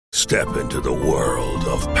Step into the world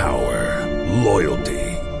of power, loyalty,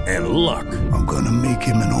 and luck. I'm gonna make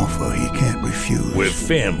him an offer he can't refuse. With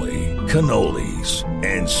family, cannolis,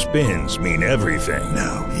 and spins mean everything.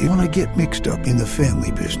 Now, you wanna get mixed up in the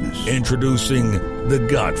family business. Introducing The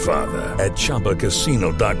Godfather at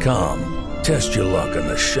ChumbaCasino.com. Test your luck in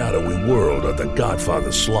the shadowy world of The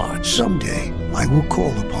Godfather slot. Someday, I will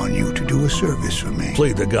call upon you to do a service for me.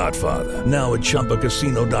 Play The Godfather, now at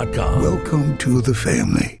ChumbaCasino.com. Welcome to the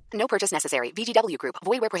family. No purchase necessary. VGW Group.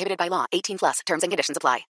 Void where prohibited by law. 18 plus. Terms and conditions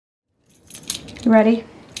apply. You ready?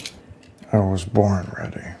 I was born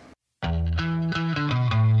ready.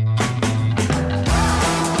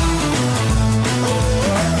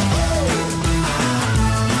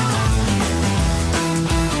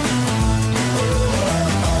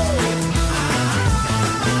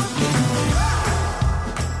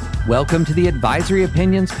 Welcome to the Advisory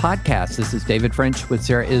Opinions Podcast. This is David French with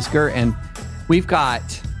Sarah Isgur, and we've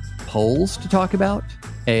got polls to talk about,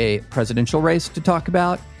 a presidential race to talk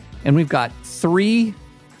about, and we've got 3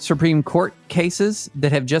 Supreme Court cases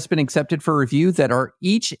that have just been accepted for review that are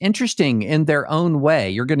each interesting in their own way.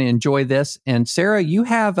 You're going to enjoy this. And Sarah, you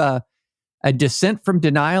have a dissent from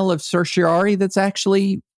denial of certiorari that's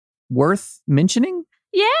actually worth mentioning?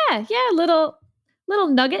 Yeah, little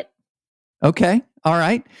nugget. Okay. All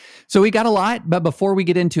right. So we got a lot, but before we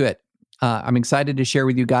get into it, I'm excited to share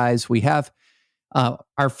with you guys. We have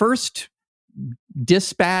our first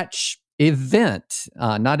dispatch event,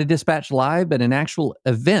 not a dispatch live, but an actual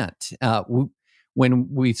event. When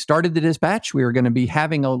we started the dispatch, we were going to be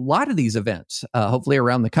having a lot of these events, hopefully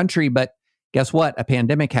around the country. But guess what? A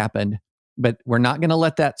pandemic happened, but we're not going to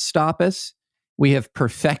let that stop us. We have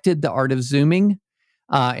perfected the art of Zooming.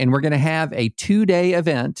 And we're going to have a 2-day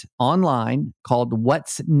event online called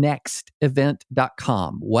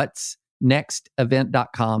whatsnextevent.com.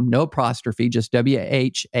 Whatsnextevent.com. No apostrophe, just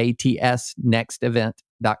WHATS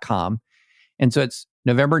nextevent.com. And so it's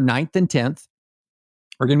November 9th and 10th.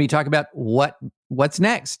 We're going to be talking about what's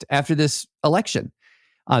next after this election.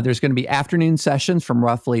 There's going to be afternoon sessions from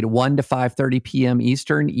roughly 1 to 5:30 p.m.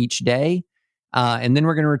 Eastern each day. And then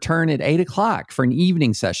we're going to return at 8 o'clock for an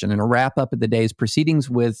evening session and a wrap up of the day's proceedings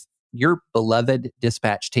with your beloved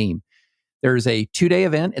dispatch team. There's a 2-day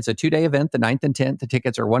event. It's a 2-day event, the 9th and 10th. The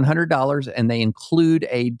tickets are $100 and they include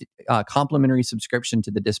a complimentary subscription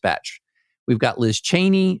to the dispatch. We've got Liz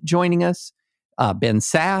Cheney joining us, Ben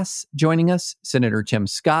Sasse joining us, Senator Tim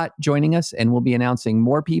Scott joining us, and we'll be announcing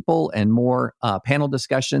more people and more panel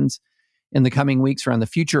discussions in the coming weeks around the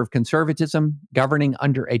future of conservatism, governing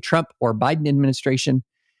under a Trump or Biden administration,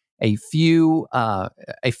 a few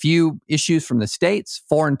issues from the states,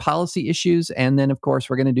 foreign policy issues, and then, of course,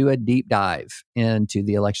 we're going to do a deep dive into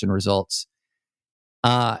the election results.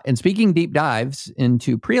 And speaking deep dives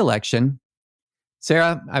into pre-election,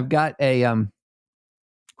 Sarah, I've got a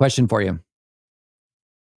question for you.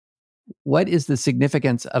 What is the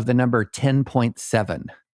significance of the number 10.7?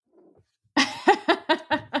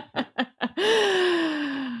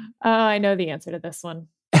 Oh, I know the answer to this one.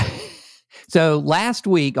 So last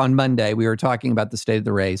week on Monday, we were talking about the state of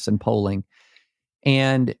the race and polling.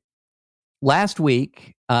 And last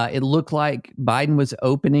week, it looked like Biden was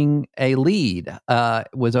opening a lead,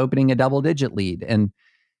 was opening a double-digit lead. And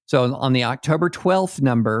so on the October 12th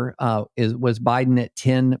number was Biden at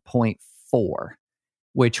 10.4,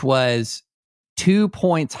 which was 2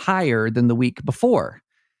 points higher than the week before.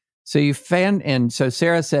 So and so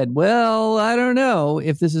Sarah said, well, I don't know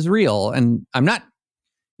if this is real. And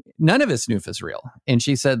none of us knew if it's real. And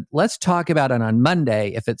she said, let's talk about it on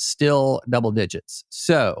Monday if it's still double digits.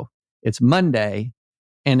 So it's Monday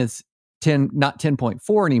and it's not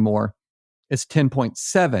 10.4 anymore. It's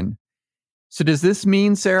 10.7. So does this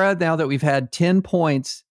mean, Sarah, now that we've had 10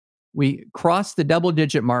 points, we crossed the double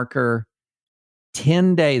digit marker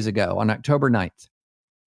 10 days ago on October 9th.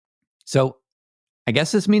 So I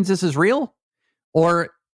guess this means this is real, or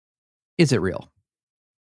is it real?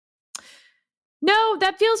 No,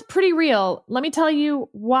 that feels pretty real. Let me tell you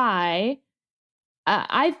why.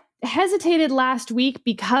 I hesitated last week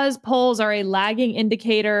because polls are a lagging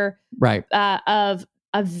indicator, right, of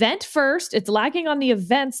event first. It's lagging on the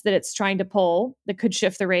events that it's trying to poll that could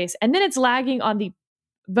shift the race. And then it's lagging on the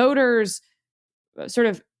voters sort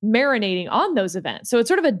of marinating on those events. So it's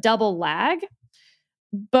sort of a double lag.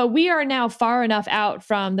 But we are now far enough out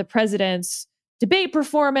from the president's debate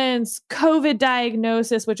performance, COVID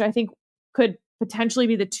diagnosis, which I think could potentially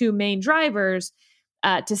be the 2 main drivers,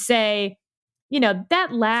 to say,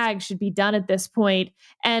 that lag should be done at this point.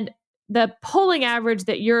 And the polling average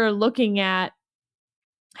that you're looking at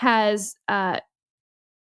has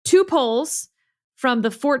 2 polls from the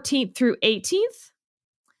 14th through 18th.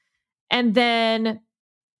 And then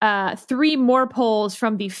 3 more polls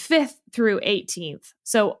from the 5th through 18th.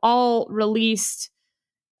 So all released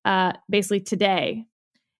basically today.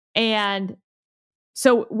 And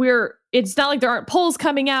so it's not like there aren't polls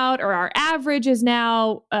coming out, or our average is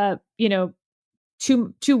now,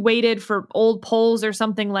 too weighted for old polls or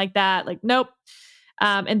something like that. Like, nope.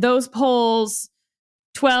 And those polls,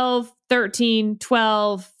 12, 13,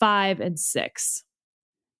 12, 5, and 6.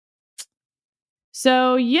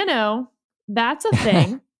 So, that's a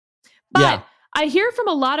thing. But Yeah. I hear from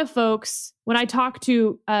a lot of folks when I talk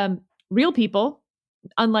to real people,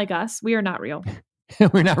 unlike us, we are not real.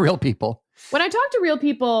 We're not real people. When I talk to real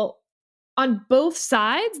people on both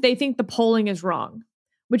sides, they think the polling is wrong,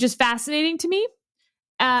 which is fascinating to me.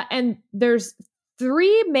 And there's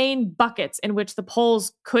 3 main buckets in which the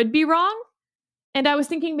polls could be wrong. And I was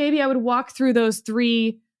thinking maybe I would walk through those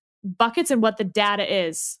 3 buckets and what the data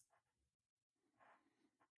is.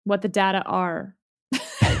 What the data are.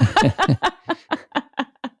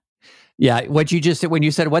 Yeah, what you just said, when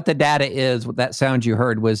you said what the data is, that sound you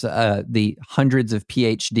heard was the hundreds of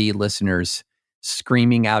PhD listeners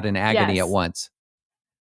screaming out in agony Yes. at once.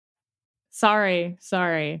 Sorry.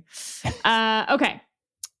 Okay.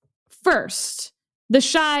 First, the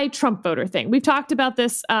shy Trump voter thing. We've talked about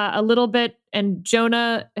this a little bit, and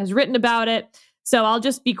Jonah has written about it. So I'll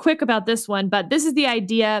just be quick about this one. But this is the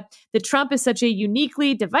idea that Trump is such a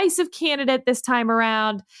uniquely divisive candidate this time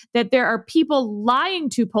around, that there are people lying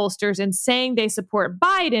to pollsters and saying they support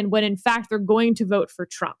Biden when in fact they're going to vote for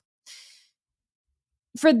Trump.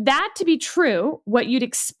 For that to be true, what you'd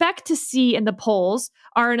expect to see in the polls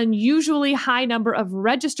are an unusually high number of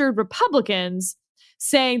registered Republicans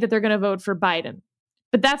saying that they're going to vote for Biden.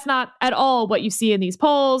 But that's not at all what you see in these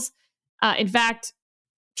polls. In fact,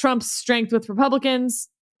 Trump's strength with Republicans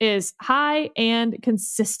is high and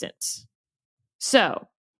consistent. So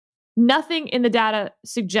nothing in the data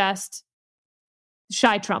suggests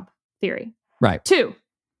shy Trump theory. Right. 2,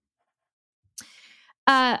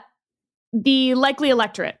 the likely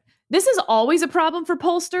electorate. This is always a problem for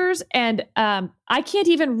pollsters, and I can't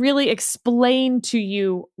even really explain to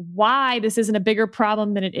you why this isn't a bigger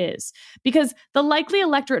problem than it is. Because the likely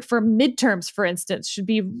electorate for midterms, for instance, should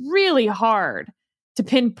be really hard to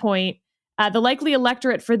pinpoint. The likely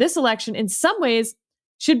electorate for this election, in some ways,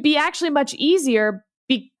 should be actually much easier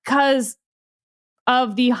because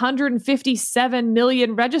of the 157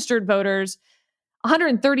 million registered voters.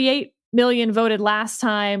 138 million voted last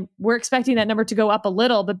time. We're expecting that number to go up a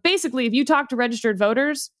little. But basically, if you talk to registered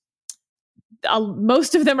voters,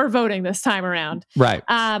 most of them are voting this time around. Right.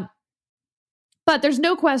 But there's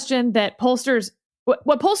no question that pollsters,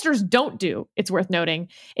 what pollsters don't do, it's worth noting,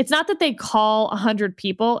 it's not that they call 100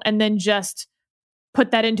 people and then just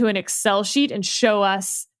put that into an Excel sheet and show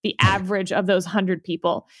us the average of those 100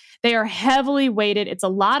 people. They are heavily weighted. It's a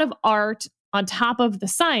lot of art on top of the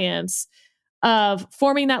science of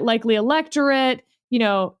forming that likely electorate.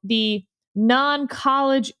 The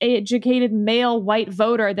non-college educated male white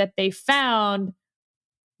voter that they found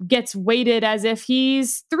gets weighted as if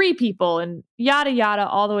he's 3 people, and yada, yada,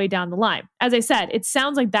 all the way down the line. As I said, it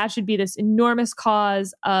sounds like that should be this enormous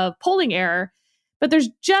cause of polling error, but there's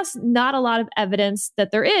just not a lot of evidence that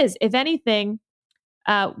there is. If anything,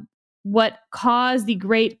 what caused the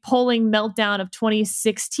great polling meltdown of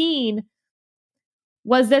 2016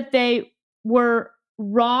 was that they were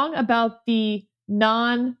wrong about the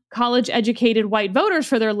non-college educated white voters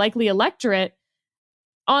for their likely electorate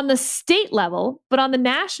on the state level, but on the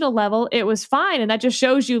national level, it was fine. And that just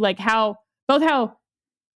shows you how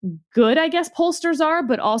good, I guess, pollsters are,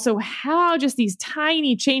 but also how just these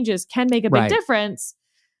tiny changes can make a big difference.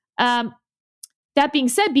 That being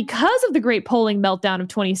said, because of the great polling meltdown of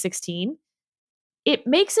 2016, it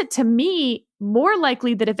makes it, to me, more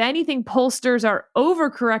likely that if anything, pollsters are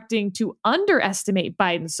overcorrecting to underestimate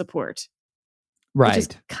Biden's support. Right. Which is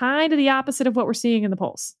kind of the opposite of what we're seeing in the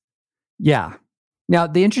polls. Yeah. Now,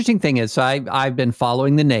 the interesting thing is, so I've been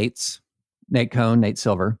following the Nates, Nate Cohn, Nate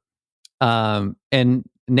Silver. And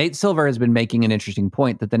Nate Silver has been making an interesting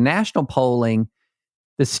point that the national polling,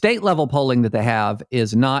 the state level polling that they have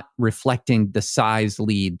is not reflecting the size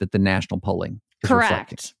lead that the national polling is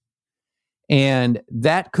reflecting. Correct. And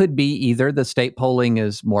that could be either the state polling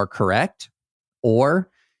is more correct or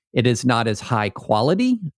it is not as high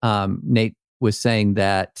quality. Nate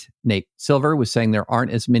Silver was saying there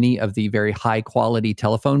aren't as many of the very high quality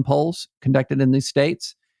telephone polls conducted in these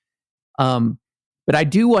states. But I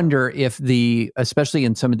do wonder if especially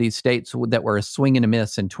in some of these states that were a swing and a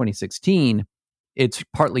miss in 2016, it's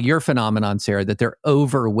partly your phenomenon, Sarah, that they're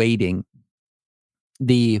overweighting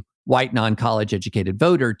the white non-college educated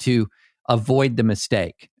voter to avoid the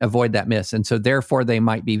mistake, avoid that miss. And so therefore they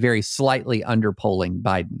might be very slightly underpolling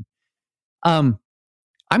Biden. I'm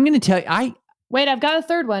going to tell you, Wait, I've got a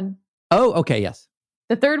third one. Oh, okay, yes.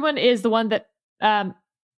 The third one is the one that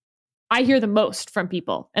I hear the most from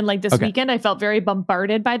people. And like this weekend, I felt very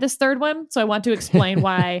bombarded by this third one. So I want to explain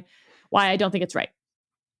why I don't think it's right.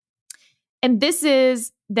 And this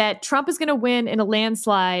is that Trump is going to win in a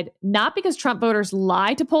landslide, not because Trump voters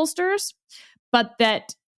lie to pollsters, but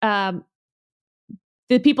that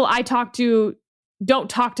the people I talk to don't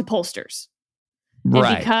talk to pollsters. Right.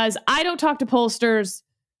 And because I don't talk to pollsters,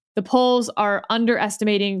 the polls are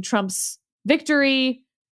underestimating Trump's victory,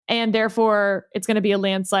 and therefore it's going to be a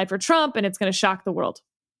landslide for Trump, and it's going to shock the world.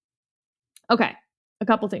 Okay, a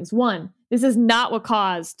couple things. One, this is not what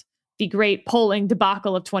caused the great polling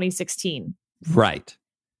debacle of 2016. Right.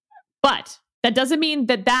 But that doesn't mean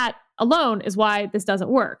that alone is why this doesn't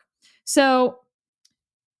work. So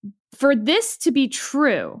for this to be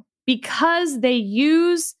true, because they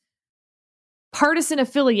use partisan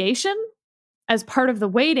affiliation as part of the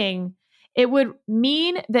weighting, it would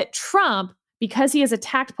mean that Trump, because he has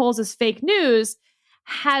attacked polls as fake news,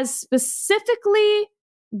 has specifically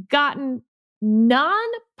gotten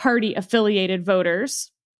non-party affiliated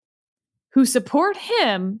voters who support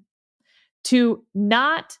him to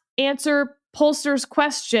not answer pollsters'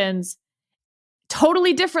 questions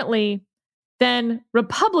totally differently than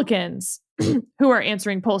Republicans who are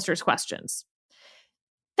answering pollsters' questions.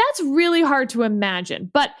 That's really hard to imagine.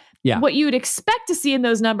 But what you would expect to see in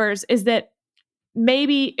those numbers is that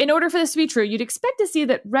maybe, in order for this to be true, you'd expect to see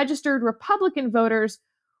that registered Republican voters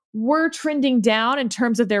were trending down in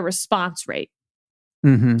terms of their response rate.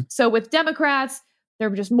 Mm-hmm. So with Democrats, they're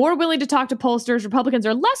just more willing to talk to pollsters. Republicans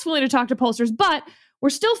are less willing to talk to pollsters, but we're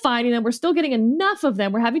still finding them. We're still getting enough of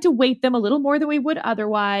them. We're having to weight them a little more than we would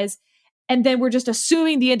otherwise. And then we're just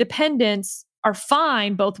assuming the independents are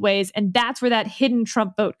fine both ways. And that's where that hidden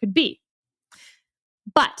Trump vote could be.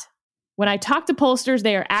 But when I talk to pollsters,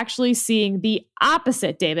 they are actually seeing the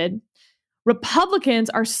opposite, David. Republicans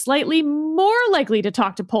are slightly more likely to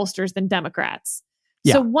talk to pollsters than Democrats.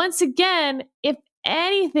 Yeah. So once again, if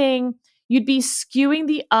anything, you'd be skewing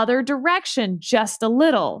the other direction just a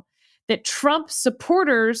little, that Trump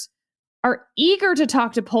supporters are eager to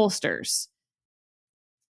talk to pollsters.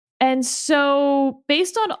 And so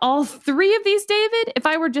based on all three of these, David, if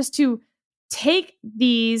I were just to take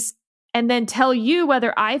these and then tell you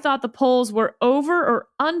whether I thought the polls were over or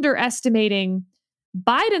underestimating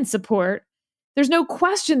Biden support, there's no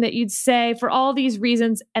question that you'd say for all these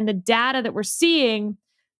reasons and the data that we're seeing,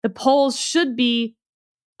 the polls should be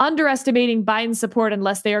underestimating Biden's support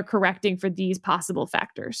unless they are correcting for these possible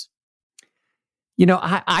factors. You know,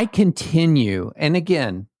 I continue, and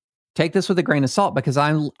again, take this with a grain of salt because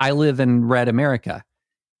I live in red America.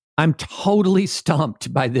 I'm totally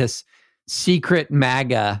stumped by this secret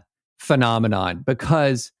MAGA phenomenon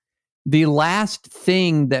because the last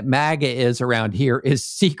thing that MAGA is around here is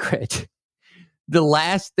secret. The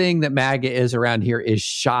last thing that MAGA is around here is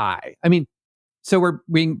shy. I mean, so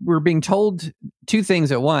we're being told two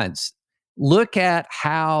things at once. Look at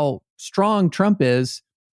how strong Trump is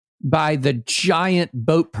by the giant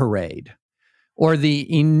boat parade, or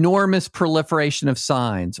the enormous proliferation of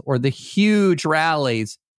signs, or the huge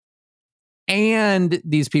rallies, and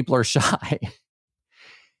these people are shy.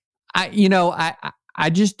 I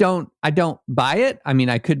just don't buy it. I mean,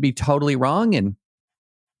 I could be totally wrong. And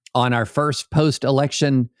on our first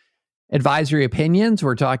post-election advisory opinions,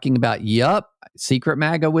 we're talking about, secret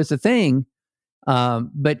MAGA was a thing.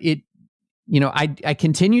 But it, I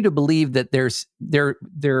continue to believe that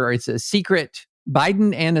there is a secret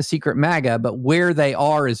Biden and a secret MAGA, but where they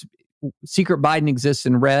are is secret Biden exists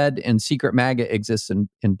in red and secret MAGA exists in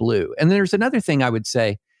blue. And there's another thing I would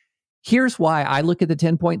say. Here's why I look at the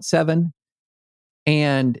 10.7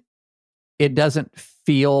 and it doesn't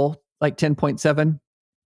feel like 10.7.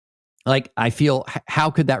 Like I feel, how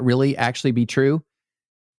could that really actually be true?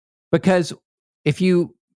 Because if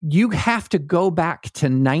you have to go back to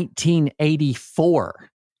 1984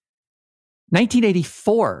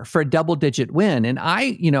 for a double-digit win. And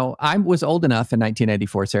I was old enough in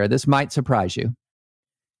 1984, Sarah, this might surprise you. I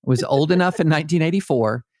was old enough in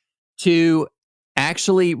 1984 to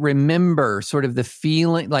actually remember sort of the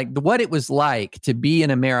feeling, like what it was like to be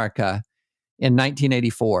in America in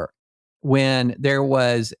 1984 when there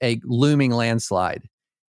was a looming landslide.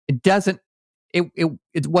 It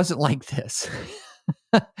wasn't like this.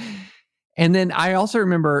 And then I also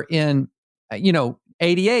remember in,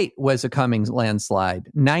 88 was a coming landslide.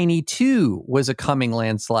 92 was a coming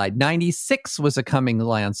landslide. 96 was a coming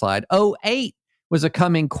landslide. 08 was a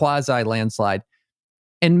coming quasi landslide.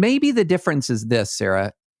 And maybe the difference is this,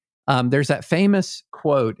 Sarah. There's that famous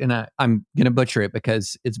quote, and I'm going to butcher it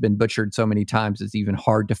because it's been butchered so many times, it's even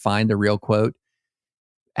hard to find the real quote.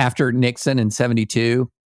 After Nixon in 1972,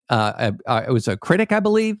 it was a critic, I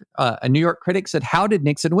believe, a New York critic said, "How did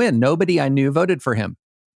Nixon win? Nobody I knew voted for him."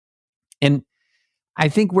 And I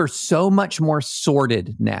think we're so much more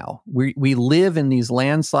sorted now. We live in these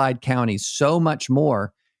landslide counties so much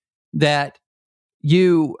more that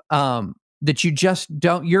you just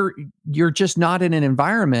don't. You're just not in an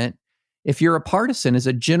environment. If you're a partisan, as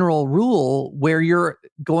a general rule, where you're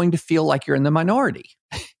going to feel like you're in the minority.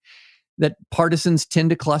 That partisans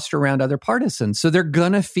tend to cluster around other partisans. So they're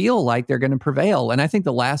going to feel like they're going to prevail. And I think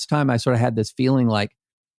the last time I sort of had this feeling like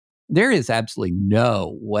there is absolutely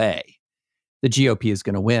no way the GOP is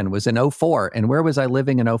going to win was in 2004. And where was I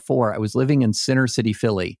living in 2004? I was living in Center City,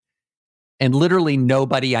 Philly. And literally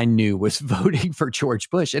nobody I knew was voting for George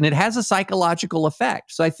Bush. And it has a psychological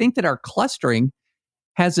effect. So I think that our clustering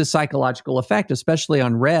has a psychological effect, especially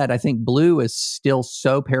on red. I think blue is still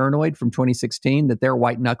so paranoid from 2016 that they're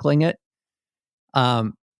white knuckling it.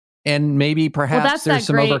 And maybe perhaps there's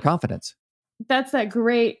some overconfidence. That's that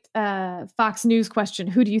great Fox News question.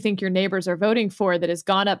 Who do you think your neighbors are voting for? That has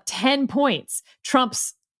gone up 10 points.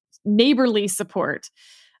 Trump's neighborly support.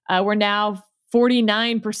 We're now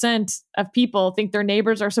 49% of people think their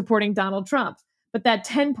neighbors are supporting Donald Trump. But that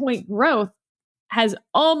 10-point growth has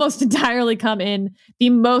almost entirely come in the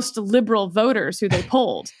most liberal voters who they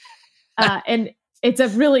polled. And it's a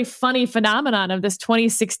really funny phenomenon of this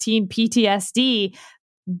 2016 PTSD,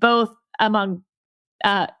 both among,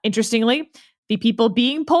 interestingly, the people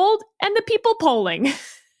being polled and the people polling.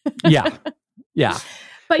 Yeah.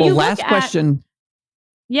 But well, last question.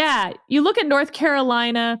 Yeah. You look at North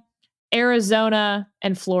Carolina, Arizona,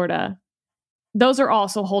 and Florida. Those are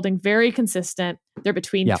also holding very consistent. They're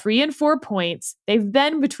between 3 and 4 points. They've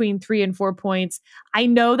been between 3 and 4 points. I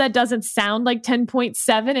know that doesn't sound like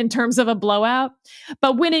 10.7 in terms of a blowout,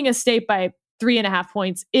 but winning a state by 3.5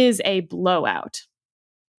 points is a blowout.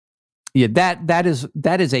 Yeah, that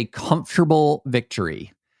is a comfortable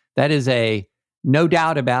victory. That is a no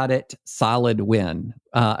doubt about it, solid win,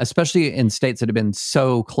 especially in states that have been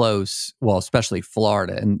so close. Well, especially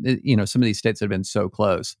Florida, and some of these states have been so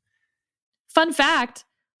close. Fun fact,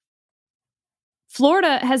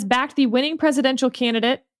 Florida has backed the winning presidential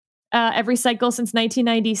candidate every cycle since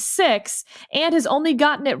 1996 and has only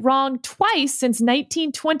gotten it wrong twice since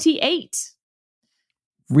 1928.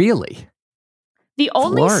 Really? The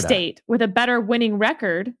only Florida. State with a better winning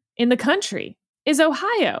record in the country is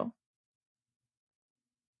Ohio.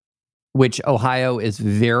 Which Ohio is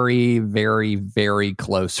very, very, very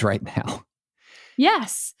close right now.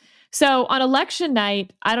 Yes. So on election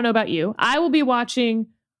night, I don't know about you, I will be watching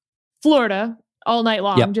Florida all night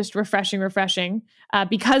long, just refreshing,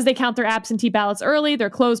 because they count their absentee ballots early. Their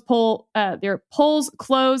polls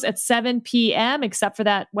close at 7 p.m., except for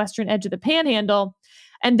that western edge of the Panhandle.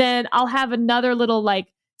 And then I'll have another little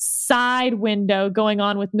side window going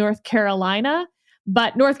on with North Carolina,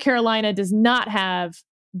 but North Carolina does not have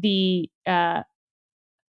the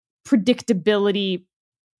predictability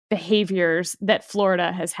behaviors that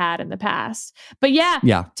Florida has had in the past. But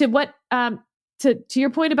to what to your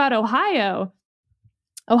point about Ohio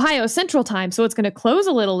Central Time, so it's going to close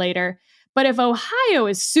a little later. But if Ohio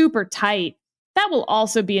is super tight, that will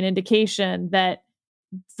also be an indication that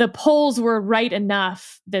the polls were right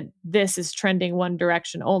enough that this is trending one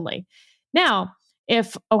direction only. Now,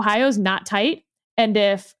 if Ohio's not tight, and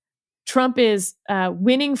if Trump is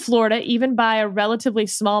winning Florida even by a relatively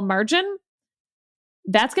small margin,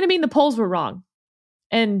 that's going to mean the polls were wrong.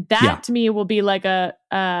 And that to me will be like a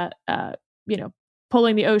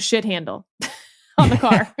pulling the oh shit handle on the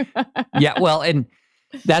car. Yeah, well, and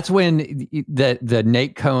that's when the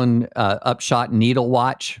Nate Cohn upshot needle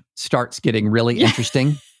watch starts getting really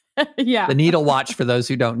interesting. Yeah. The needle watch, for those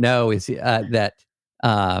who don't know, is that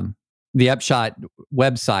the upshot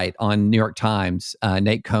website on New York Times,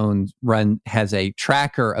 Nate Cohn has a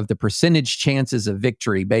tracker of the percentage chances of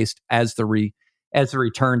victory based as the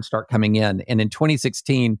returns start coming in. And in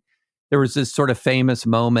 2016, there was this sort of famous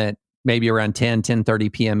moment, maybe around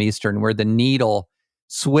 10:30 p.m. Eastern, where the needle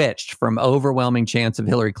switched from overwhelming chance of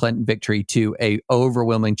Hillary Clinton victory to a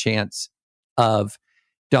overwhelming chance of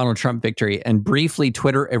Donald Trump victory. And briefly,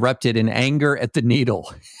 Twitter erupted in anger at the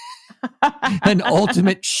needle. An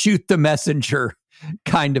ultimate shoot the messenger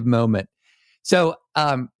kind of moment. So,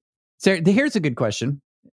 Sarah, here's a good question.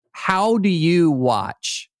 How do you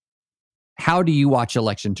watch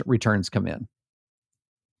election returns come in?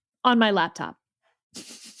 On my laptop.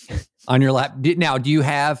 On your lap. Now, do you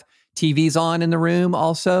have TVs on in the room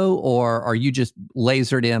also, or are you just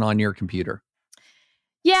lasered in on your computer?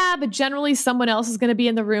 Yeah, but generally someone else is going to be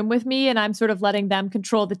in the room with me, and I'm sort of letting them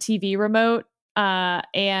control the TV remote.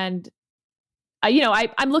 I'm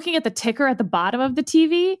looking at the ticker at the bottom of the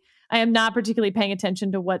TV. I am not particularly paying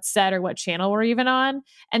attention to what's said or what channel we're even on.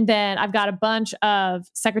 And then I've got a bunch of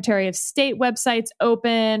Secretary of State websites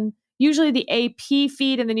open, usually the AP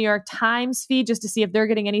feed and the New York Times feed, just to see if they're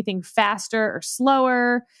getting anything faster or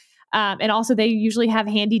slower. And also they usually have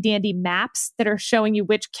handy dandy maps that are showing you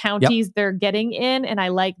which counties they're getting in. And I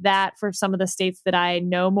like that for some of the states that I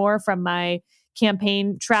know more from my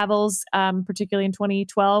campaign travels, particularly in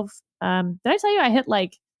 2012. Did I tell you I hit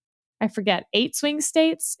 8 swing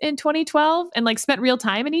states in 2012 and spent real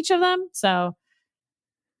time in each of them? So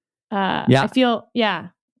I feel,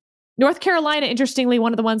 North Carolina, interestingly,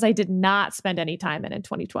 one of the ones I did not spend any time in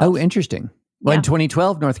 2012. Oh, interesting. Well, in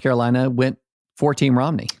 2012, North Carolina went for Team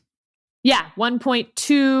Romney. Yeah,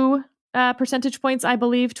 1.2 percentage points, I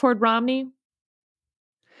believe, toward Romney.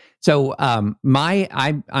 So I'm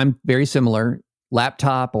very similar.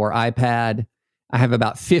 Laptop or iPad, I have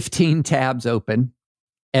about 15 tabs open.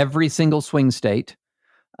 Every single swing state,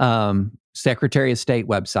 Secretary of State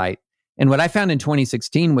website. And what I found in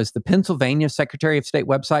 2016 was the Pennsylvania Secretary of State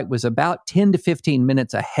website was about 10 to 15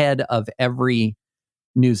 minutes ahead of every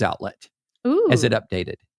news outlet as it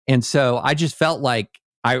updated. And so I just felt like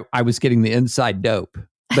I was getting the inside dope,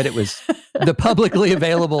 but it was the publicly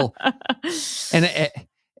available.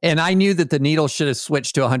 And I knew that the needle should have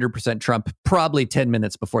switched to 100% Trump probably 10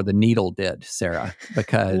 minutes before the needle did, Sarah,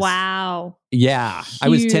 because wow. Yeah, huge. I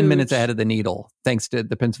was 10 minutes ahead of the needle, thanks to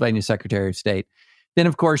the Pennsylvania Secretary of State. Then,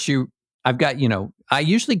 of course, I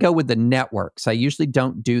usually go with the networks. I usually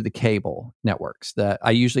don't do the cable networks.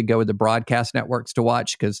 I usually go with the broadcast networks to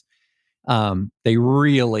watch because they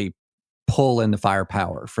really pull in the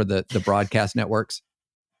firepower for the broadcast networks.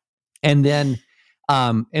 And then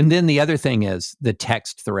the other thing is the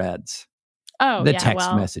text threads. Oh, the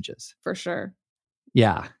text messages. For sure.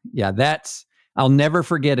 Yeah. I'll never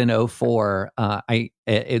forget in 2004.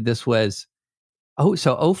 This was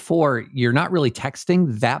 2004. You're not really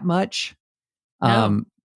texting that much.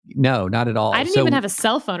 No, not at all. I didn't even have a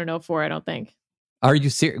cell phone in 2004. I don't think. Are you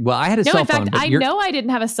serious? Well, I had a cell phone. In fact, I know I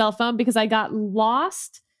didn't have a cell phone because I got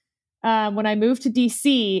lost when I moved to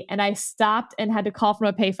DC and I stopped and had to call from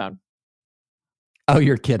a payphone. Oh,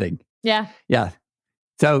 you're kidding. Yeah. Yeah.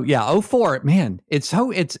 So 2004, man, it's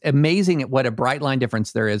amazing at what a bright line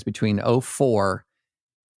difference there is between 2004,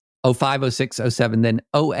 2005, 2006, 2007, then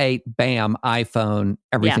 2008, bam, iPhone,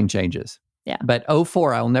 everything changes. Yeah. But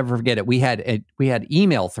 2004, I'll never forget it. We had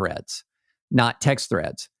email threads, not text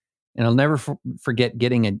threads. And I'll never forget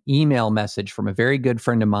getting an email message from a very good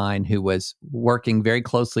friend of mine who was working very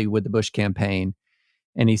closely with the Bush campaign.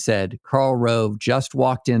 And he said, Karl Rove just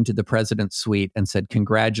walked into the president's suite and said,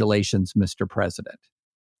 "Congratulations, Mr. President."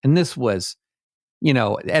 And this was,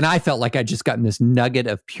 and I felt like I'd just gotten this nugget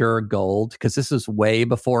of pure gold because this was way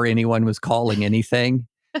before anyone was calling anything.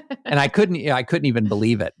 And I couldn't even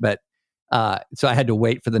believe it. But so I had to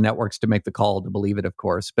wait for the networks to make the call to believe it, of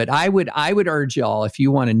course. But I would urge y'all, if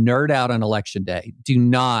you want to nerd out on election day, do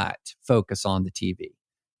not focus on the TV.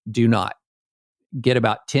 Do not. Get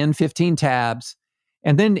about 10, 15 tabs.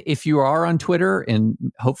 And then if you are on Twitter, and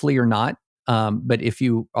hopefully you're not, but if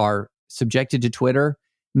you are subjected to Twitter,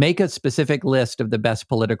 make a specific list of the best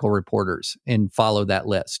political reporters and follow that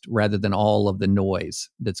list rather than all of the noise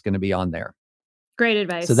that's going to be on there. Great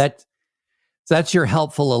advice. So that's your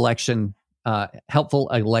helpful election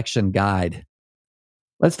guide.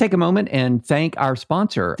 Let's take a moment and thank our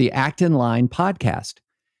sponsor, the Acton Line podcast.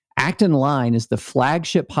 Acton Line is the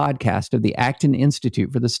flagship podcast of the Acton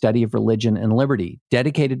Institute for the Study of Religion and Liberty,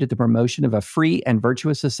 dedicated to the promotion of a free and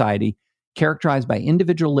virtuous society characterized by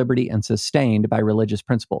individual liberty and sustained by religious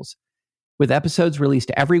principles. With episodes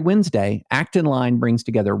released every Wednesday, Acton Line brings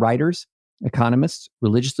together writers, economists,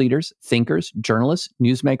 religious leaders, thinkers, journalists,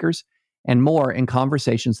 newsmakers, and more in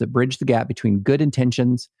conversations that bridge the gap between good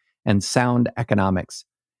intentions and sound economics.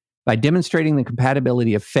 By demonstrating the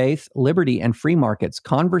compatibility of faith, liberty, and free markets,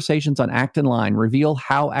 conversations on Acton Line reveal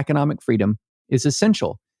how economic freedom is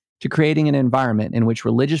essential to creating an environment in which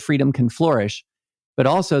religious freedom can flourish, but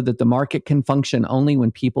also that the market can function only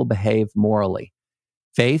when people behave morally.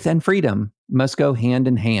 Faith and freedom must go hand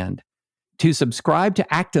in hand. To subscribe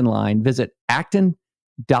to Acton Line, visit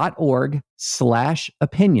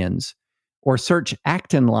acton.org/opinions or search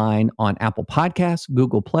Acton Line on Apple Podcasts,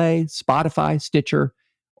 Google Play, Spotify, Stitcher,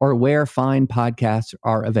 or where fine podcasts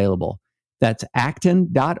are available. That's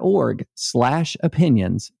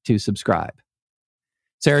acton.org/opinions to subscribe.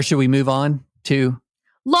 Sarah, should we move on to?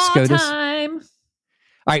 Law SCOTUS? time.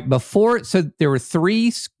 All right. So there were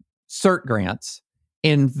 3 cert grants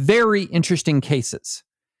in very interesting cases.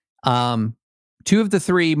 2 of the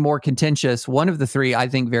 3 more contentious. One of the 3, I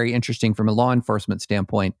think, very interesting from a law enforcement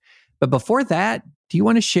standpoint. But before that, do you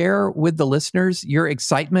want to share with the listeners your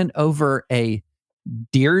excitement over a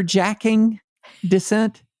deerjacking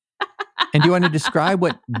descent? And do you want to describe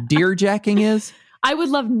what deerjacking is? I would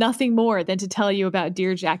love nothing more than to tell you about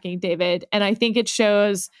deerjacking, David. And I think it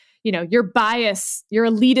shows, your bias, your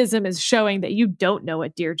elitism is showing that you don't know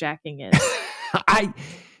what deerjacking is.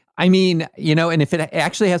 I mean, and if it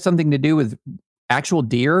actually has something to do with actual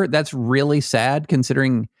deer, that's really sad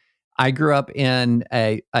considering I grew up in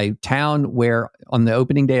a town where on the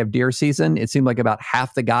opening day of deer season, it seemed like about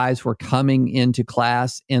half the guys were coming into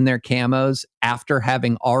class in their camos after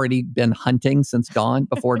having already been hunting since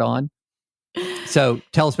before dawn. So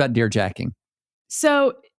tell us about deerjacking.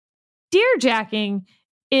 So deerjacking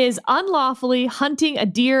is unlawfully hunting a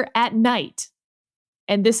deer at night.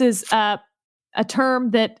 And this is a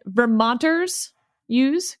term that Vermonters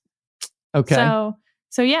use. Okay. So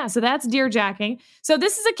that's deerjacking. So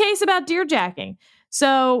this is a case about deerjacking.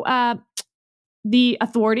 So the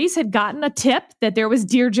authorities had gotten a tip that there was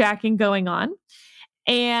deerjacking going on.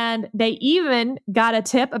 And they even got a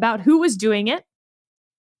tip about who was doing it.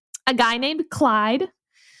 A guy named Clyde.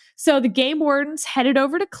 So the game wardens headed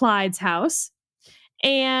over to Clyde's house.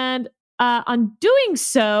 And on doing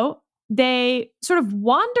so, they sort of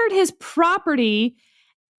wandered his property.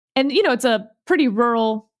 And, it's a pretty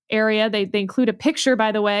rural area. They include a picture,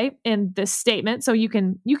 by the way, in this statement. So you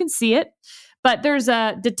can see it. But there's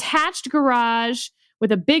a detached garage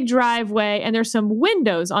with a big driveway, and there's some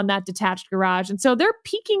windows on that detached garage. And so they're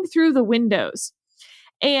peeking through the windows.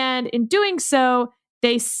 And in doing so,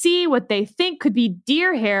 they see what they think could be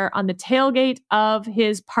deer hair on the tailgate of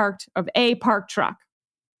a parked truck.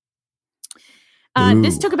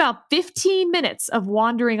 This took about 15 minutes of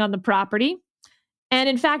wandering on the property. And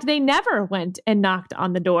in fact, they never went and knocked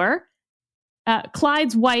on the door.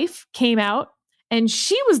 Clyde's wife came out, and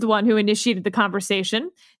she was the one who initiated the conversation.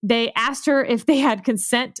 They asked her if they had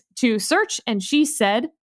consent to search, and she said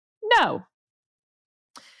no.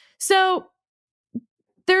 So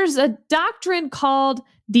there's a doctrine called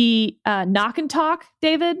the knock and talk,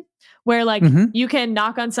 David, where you can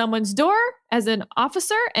knock on someone's door as an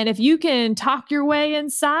officer, and if you can talk your way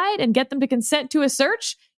inside and get them to consent to a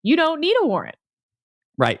search, you don't need a warrant.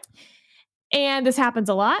 Right. And this happens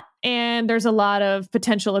a lot, and there's a lot of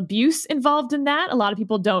potential abuse involved in that. A lot of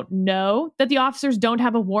people don't know that the officers don't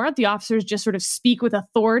have a warrant. The officers just sort of speak with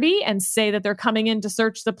authority and say that they're coming in to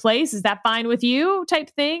search the place. Is that fine with you? Type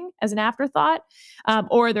thing as an afterthought.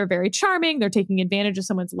 Or they're very charming. They're taking advantage of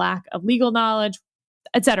someone's lack of legal knowledge,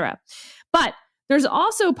 etc. But there's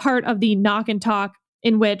also part of the knock and talk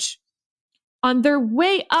in which on their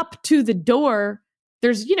way up to the door,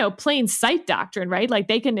 there's, plain sight doctrine, right? Like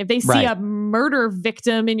if they see a murder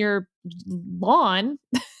victim in your lawn,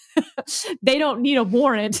 they don't need a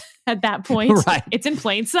warrant at that point. Right. It's in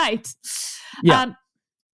plain sight. Yeah.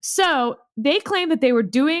 So they claim that they were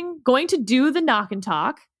going to do the knock and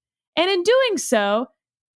talk. And in doing so,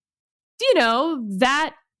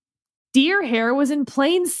 that deer hair was in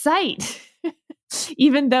plain sight,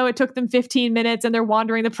 even though it took them 15 minutes and they're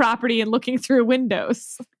wandering the property and looking through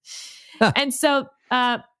windows. And so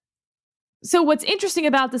what's interesting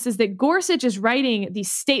about this is that Gorsuch is writing the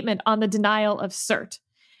statement on the denial of cert.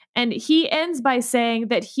 And he ends by saying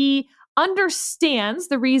that he understands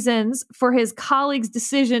the reasons for his colleague's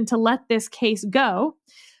decision to let this case go.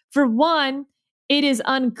 For one, it is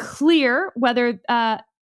unclear whether,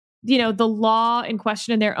 the law in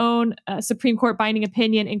question and their own Supreme Court binding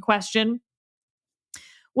opinion in question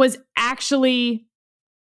was actually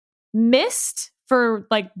missed for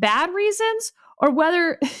bad reasons, or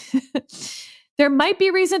whether there might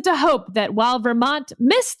be reason to hope that while Vermont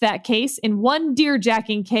missed that case in one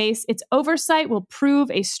deerjacking case, its oversight will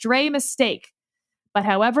prove a stray mistake. But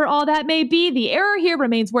however all that may be, the error here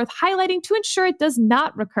remains worth highlighting to ensure it does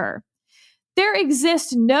not recur. There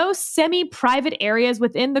exist no semi-private areas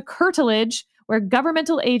within the curtilage where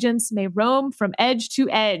governmental agents may roam from edge to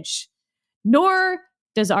edge, nor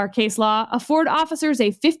does our case law afford officers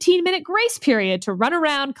a 15-minute grace period to run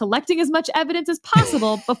around collecting as much evidence as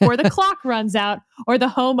possible before the clock runs out or the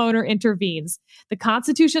homeowner intervenes. The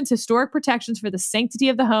Constitution's historic protections for the sanctity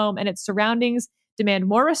of the home and its surroundings demand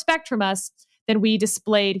more respect from us than we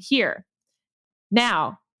displayed here.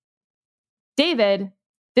 Now, David,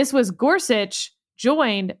 this was Gorsuch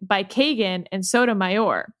joined by Kagan and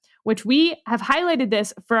Sotomayor, which we have highlighted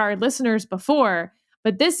this for our listeners before.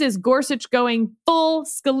 But this is Gorsuch going full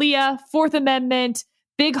Scalia, Fourth Amendment,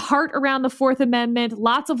 big heart around the Fourth Amendment,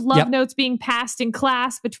 lots of love notes being passed in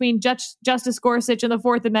class between Justice Gorsuch and the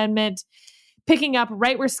Fourth Amendment, picking up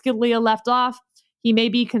right where Scalia left off. He may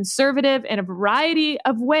be conservative in a variety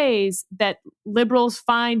of ways that liberals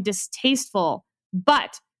find distasteful,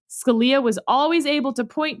 but Scalia was always able to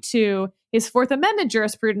point to his Fourth Amendment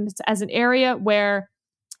jurisprudence as an area where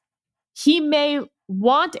he may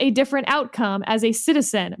want a different outcome as a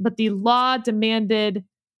citizen, but the law demanded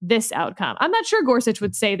this outcome. I'm not sure Gorsuch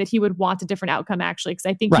would say that he would want a different outcome, actually, because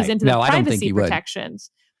I think he's into the privacy protections.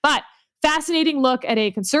 But fascinating look at a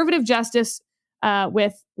conservative justice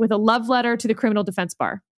with a love letter to the criminal defense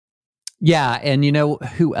bar. Yeah, and you know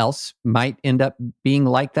who else might end up being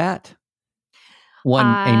like that?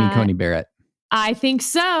 Amy Coney Barrett. I think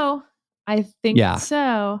so.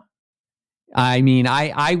 So. I mean,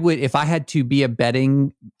 I would, if I had to be a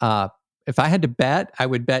betting, if I had to bet, I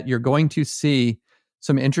would bet you're going to see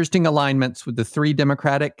some interesting alignments with the three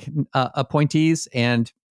Democratic appointees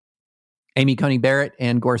and Amy Coney Barrett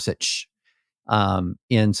and Gorsuch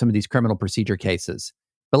in some of these criminal procedure cases.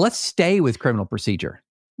 But let's stay with criminal procedure.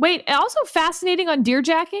 Wait, also fascinating on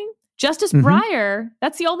deerjacking, Justice Breyer,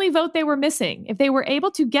 that's the only vote they were missing. If they were able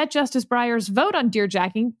to get Justice Breyer's vote on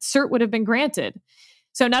deerjacking, cert would have been granted.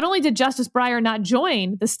 So not only did Justice Breyer not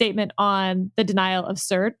join the statement on the denial of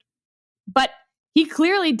cert, but he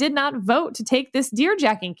clearly did not vote to take this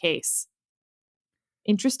deerjacking case.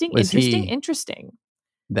 Interesting.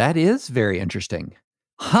 That is very interesting.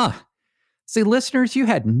 Huh. See, listeners, you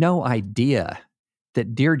had no idea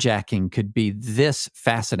that deerjacking could be this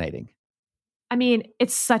fascinating. I mean,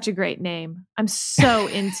 it's such a great name. I'm so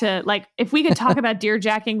into, like, if we could talk about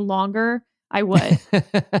deerjacking longer, I would.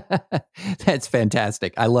 That's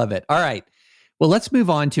fantastic. I love it. All right. Well, let's move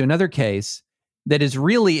on to another case that is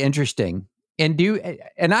really interesting. And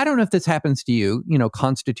I don't know if this happens to you,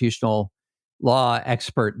 constitutional law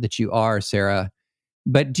expert that you are, Sarah,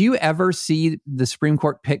 but do you ever see the Supreme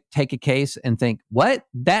Court take a case and think, what?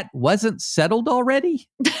 That wasn't settled already?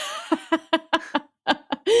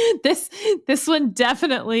 This one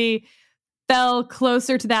definitely fell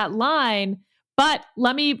closer to that line. But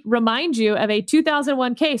let me remind you of a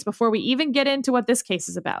 2001 case before we even get into what this case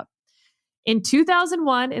is about. In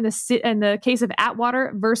 2001, in the case of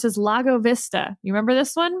Atwater versus Lago Vista, you remember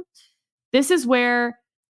this one? This is where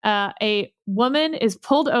a woman is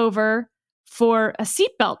pulled over for a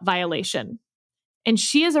seatbelt violation, and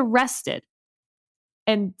she is arrested.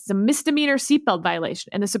 And it's a misdemeanor seatbelt violation.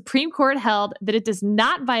 And the Supreme Court held that it does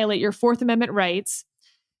not violate your Fourth Amendment rights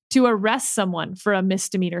to arrest someone for a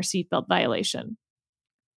misdemeanor seatbelt violation.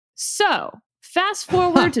 So, fast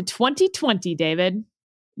forward to 2020, David.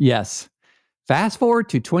 Yes. Fast forward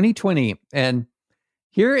to 2020. And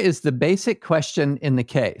here is the basic question in the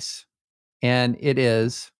case. And it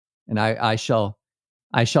is, and I shall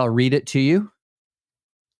read it to you.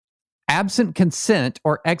 Absent consent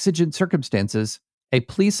or exigent circumstances, a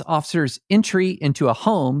police officer's entry into a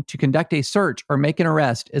home to conduct a search or make an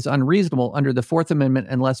arrest is unreasonable under the Fourth Amendment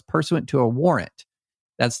unless pursuant to a warrant.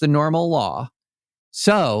 That's the normal law.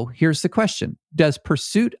 So here's the question. Does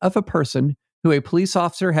pursuit of a person who a police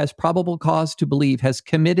officer has probable cause to believe has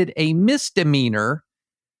committed a misdemeanor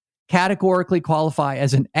categorically qualify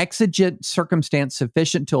as an exigent circumstance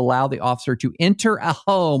sufficient to allow the officer to enter a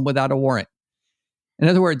home without a warrant? In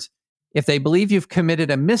other words, if they believe you've committed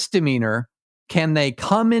a misdemeanor, can they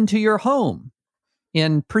come into your home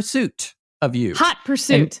in pursuit of you? Hot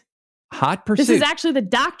pursuit. Hot pursuit. This is actually the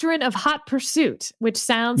doctrine of hot pursuit, which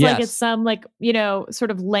sounds like it's some sort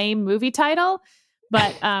of lame movie title.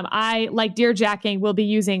 But I, like deerjacking, will be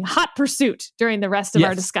using hot pursuit during the rest of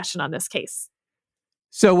our discussion on this case.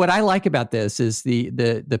 So what I like about this is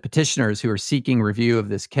the petitioners who are seeking review of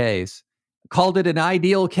this case called it an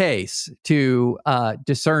ideal case to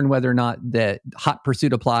discern whether or not the hot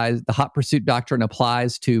pursuit doctrine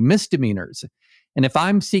applies to misdemeanors. And if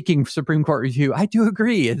I'm seeking Supreme Court review, I do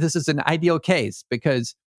agree this is an ideal case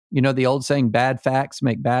because, the old saying, bad facts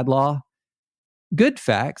make bad law. Good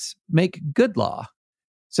facts make good law.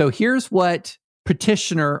 So here's what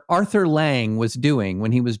petitioner Arthur Lang was doing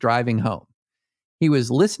when he was driving home. He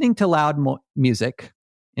was listening to loud music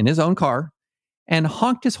in his own car and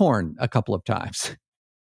honked his horn a couple of times.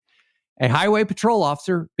 A highway patrol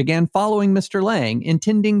officer began following Mr. Lang,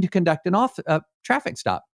 intending to conduct a traffic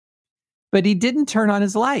stop. But he didn't turn on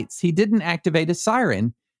his lights. He didn't activate his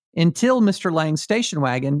siren until Mr. Lang's station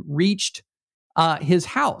wagon reached his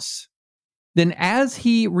house. Then as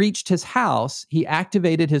he reached his house, he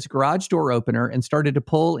activated his garage door opener and started to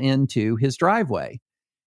pull into his driveway.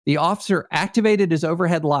 The officer activated his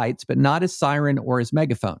overhead lights, but not his siren or his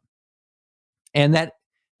megaphone. And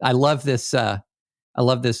I love this I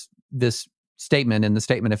love this statement in the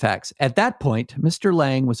statement of facts. At that point, Mr.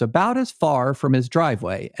 Lang was about as far from his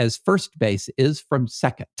driveway as first base is from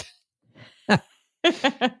second.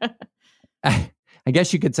 I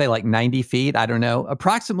guess you could say like 90 feet. I don't know.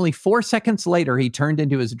 Approximately 4 seconds later, he turned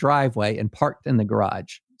into his driveway and parked in the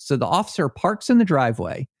garage. So the officer parks in the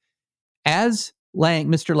driveway. As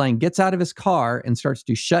Mr. Lang gets out of his car and starts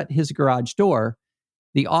to shut his garage door,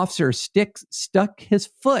 the officer stuck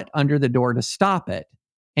his foot under the door to stop it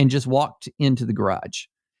and just walked into the garage.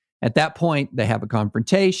 At that point, they have a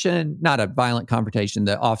confrontation, not a violent confrontation.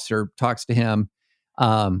 The officer talks to him,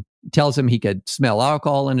 tells him he could smell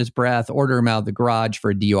alcohol in his breath, order him out of the garage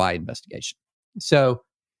for a DUI investigation. So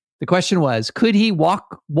the question was, could he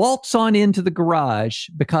waltz on into the garage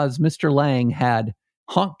because Mr. Lang had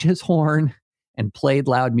honked his horn and played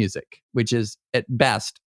loud music, which is at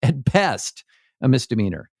best, a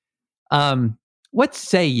misdemeanor. What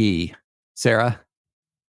say ye, Sarah?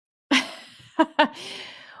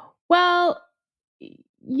 Well,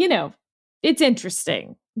 it's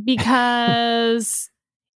interesting because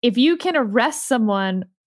if you can arrest someone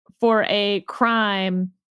for a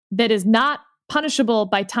crime that is not punishable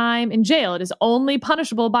by time in jail, it is only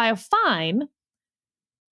punishable by a fine,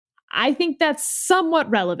 I think that's somewhat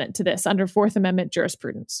relevant to this under Fourth Amendment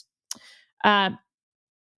jurisprudence. But,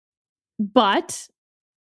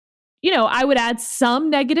 I would add some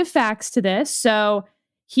negative facts to this. So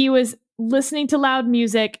he was listening to loud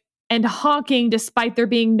music and honking despite there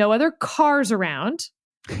being no other cars around.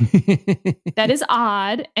 That is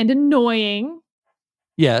odd and annoying.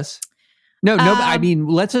 Yes. No, I mean,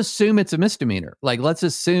 let's assume it's a misdemeanor. Let's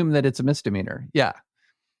assume that it's a misdemeanor. Yeah.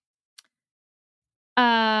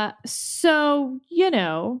 So,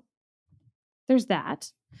 there's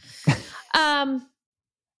that. I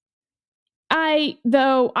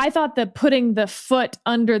thought that putting the foot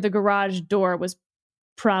under the garage door was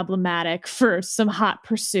problematic for some hot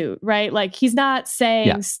pursuit, right? Like, he's not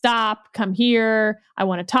saying, stop, come here, I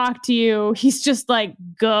want to talk to you. He's just like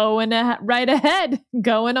going right ahead,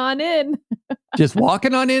 going on in. Just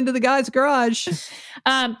walking on into the guy's garage.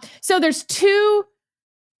 So there's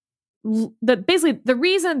basically the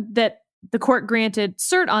reason that the court granted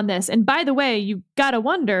cert on this, and by the way, you got to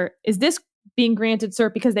wonder, is this being granted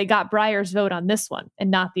cert because they got Breyer's vote on this one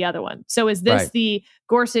and not the other one? So is this the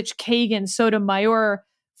Gorsuch, Kagan, Sotomayor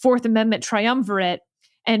Fourth Amendment triumvirate?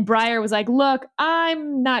 And Breyer was like, look,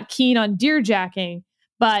 I'm not keen on deerjacking,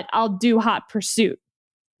 but I'll do hot pursuit.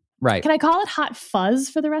 Right. Can I call it hot fuzz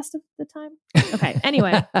for the rest of the time? Okay.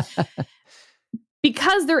 Anyway,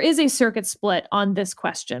 because there is a circuit split on this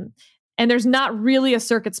question, and there's not really a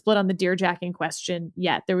circuit split on the deerjacking question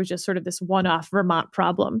yet. There was just sort of this one-off Vermont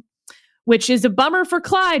problem, which is a bummer for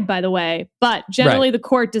Clyde, by the way. But generally, the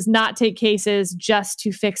court does not take cases just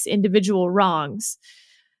to fix individual wrongs.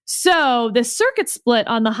 So the circuit split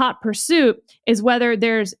on the hot pursuit is whether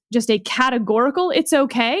there's just a categorical, it's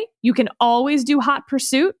okay, you can always do hot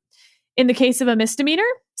pursuit in the case of a misdemeanor,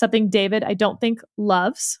 something David, I don't think,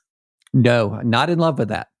 loves. No, not in love with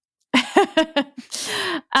that.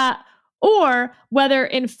 Or whether,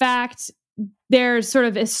 in fact, there's sort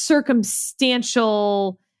of a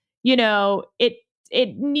circumstantial, there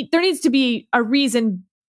needs to be a reason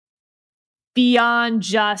beyond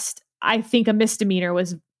just, I think a misdemeanor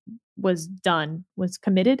was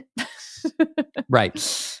committed.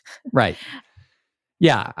 Right.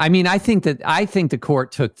 Yeah. I mean, I think the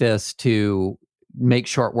court took this to make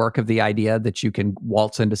short work of the idea that you can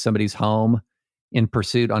waltz into somebody's home in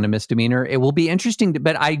pursuit on a misdemeanor. It will be interesting,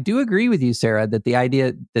 but I do agree with you, Sarah, that the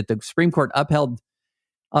idea that the Supreme Court upheld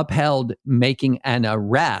making an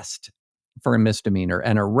arrest for a misdemeanor,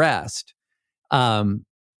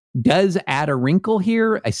 does add a wrinkle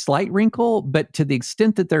here, a slight wrinkle, but to the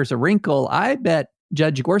extent that there's a wrinkle, I bet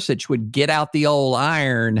Judge Gorsuch would get out the old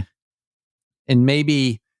iron and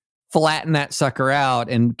maybe flatten that sucker out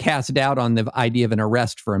and cast doubt on the idea of an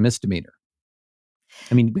arrest for a misdemeanor.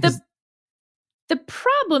 I mean, because the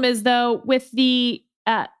problem is, though, with the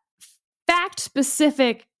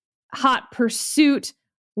fact-specific hot pursuit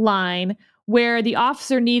line, where the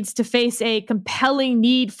officer needs to face a compelling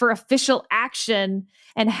need for official action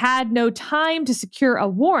and had no time to secure a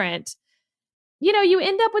warrant, you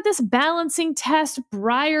end up with this balancing test,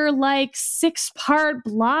 Breyer-like 6-part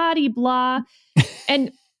blah-de-blah,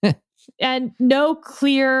 and no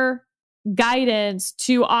clear guidance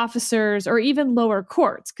to officers or even lower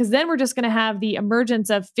courts, because then we're just going to have the emergence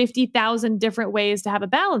of 50,000 different ways to have a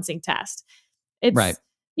balancing test. It's right.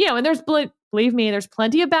 And there's, believe me, there's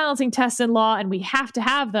plenty of balancing tests in law, and we have to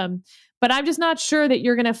have them. But I'm just not sure that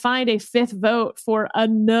you're going to find a fifth vote for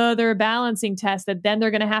another balancing test that then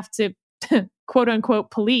they're going to have to quote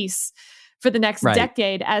unquote police for the next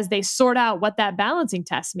decade as they sort out what that balancing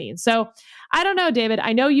test means. So I don't know, David.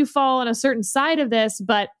 I know you fall on a certain side of this,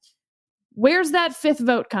 but where's that fifth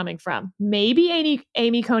vote coming from? Maybe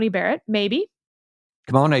Amy Coney Barrett, maybe.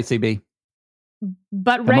 Come on, ACB.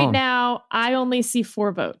 But right now, I only see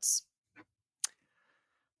 4 votes.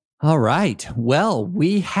 All right. Well,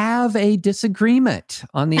 we have a disagreement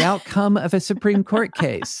on the outcome of a Supreme Court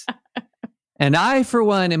case. And I, for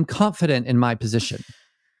one, am confident in my position.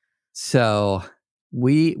 So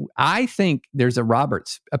I think there's a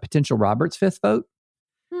potential Roberts fifth vote.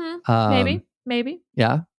 Maybe.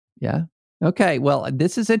 Yeah. Okay. Well,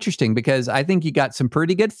 this is interesting because I think you got some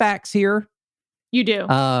pretty good facts here. You do.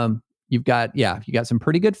 You got some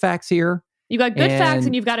pretty good facts here. You got good facts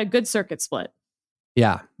and you've got a good circuit split.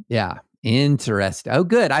 Yeah. Interesting. Oh,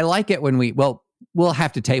 good. I like it when we'll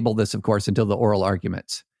have to table this, of course, until the oral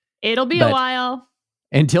arguments. It'll be a while.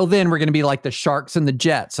 Until then, we're going to be like the Sharks and the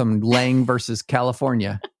Jets on Lang versus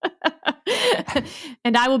California.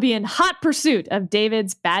 And I will be in hot pursuit of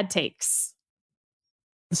David's bad takes.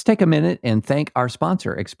 Let's take a minute and thank our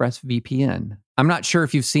sponsor, ExpressVPN. I'm not sure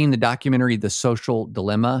if you've seen the documentary, The Social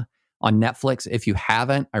Dilemma, on Netflix. If you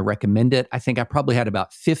haven't, I recommend it. I think I probably had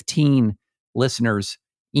about 15 listeners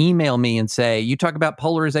email me and say, you talk about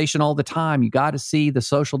polarization all the time. You got to see The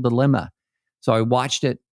Social Dilemma. So I watched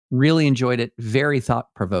it, really enjoyed it, very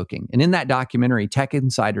thought-provoking. And in that documentary, tech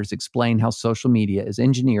insiders explain how social media is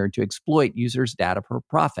engineered to exploit users' data for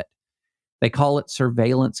profit. They call it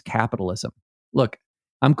surveillance capitalism. Look,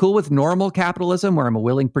 I'm cool with normal capitalism where I'm a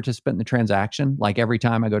willing participant in the transaction, like every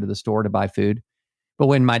time I go to the store to buy food. But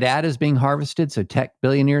when my data is being harvested so tech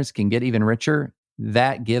billionaires can get even richer,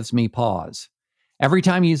 that gives me pause. Every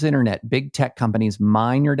time you use the internet, big tech companies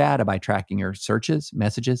mine your data by tracking your searches,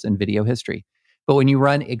 messages, and video history. But when you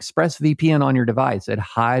run ExpressVPN on your device, it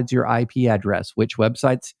hides your IP address, which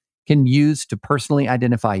websites can use to personally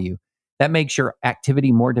identify you. That makes your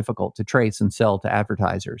activity more difficult to trace and sell to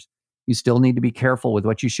advertisers. You still need to be careful with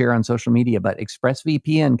what you share on social media, but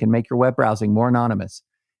ExpressVPN can make your web browsing more anonymous.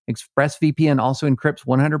 ExpressVPN also encrypts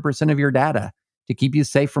 100% of your data to keep you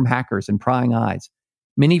safe from hackers and prying eyes.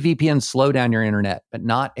 Many VPNs slow down your internet, but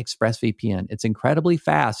not ExpressVPN. It's incredibly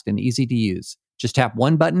fast and easy to use. Just tap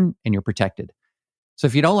one button and you're protected. So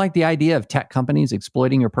if you don't like the idea of tech companies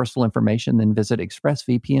exploiting your personal information, then visit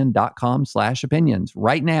expressvpn.com/opinions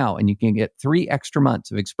right now, and you can get 3 extra months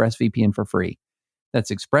of ExpressVPN for free. That's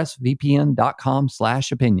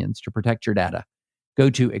expressvpn.com/opinions to protect your data. Go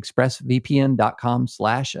to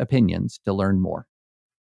expressvpn.com/opinions to learn more.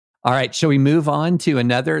 All right, shall we move on to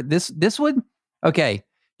another? This one, okay.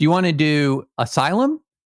 Do you want to do asylum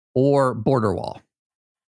or border wall?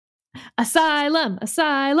 Asylum.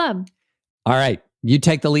 All right, you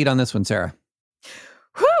take the lead on this one, Sarah.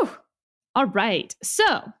 Whew. All right.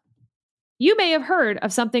 So you may have heard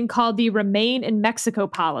of something called the Remain in Mexico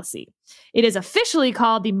policy. It is officially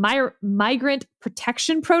called the Migrant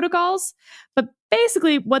Protection Protocols. But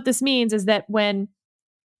basically what this means is that when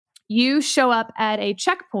you show up at a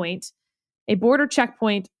checkpoint, a border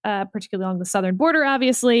checkpoint, particularly along the southern border,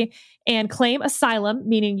 obviously, and claim asylum,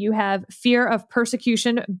 meaning you have fear of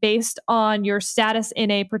persecution based on your status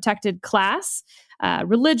in a protected class,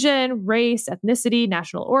 religion, race, ethnicity,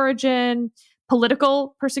 national origin,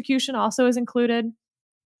 political persecution also is included.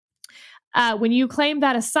 When you claim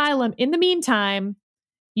that asylum, in the meantime,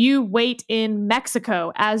 you wait in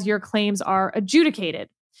Mexico as your claims are adjudicated.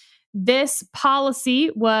 This policy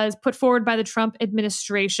was put forward by the Trump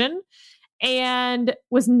administration and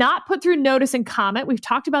was not put through notice and comment. We've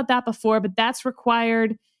talked about that before, but that's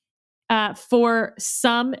required for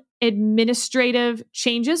some administrative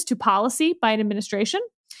changes to policy by an administration.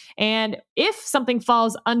 And if something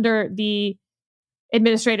falls under the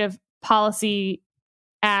Administrative Policy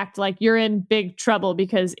Act, like, you're in big trouble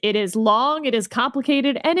because it is long, it is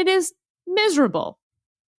complicated, and it is miserable.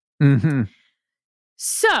 Mm-hmm.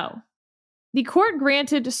 So the court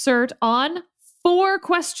granted cert on 4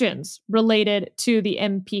 questions related to the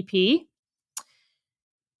MPP.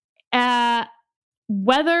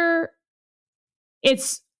 Whether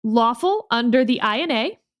it's lawful under the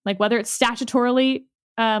INA, like whether it's statutorily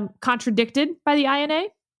contradicted by the INA,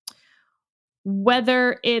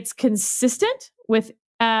 whether it's consistent with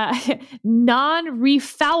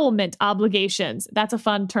non-refoulement obligations. That's a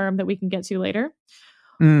fun term that we can get to later.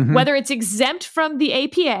 Mm-hmm. Whether it's exempt from the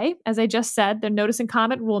APA, as I just said, the notice and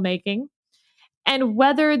comment rulemaking, and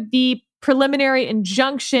whether the preliminary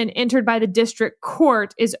injunction entered by the district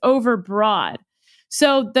court is overbroad.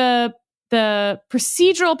 So the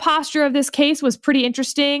procedural posture of this case was pretty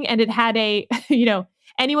interesting, and it had a,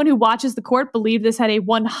 Anyone who watches the court believed this had a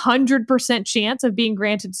 100% chance of being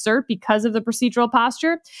granted cert because of the procedural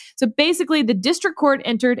posture. So basically, the district court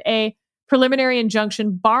entered a preliminary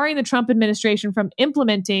injunction barring the Trump administration from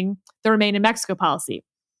implementing the Remain in Mexico policy.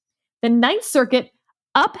 The Ninth Circuit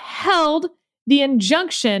upheld the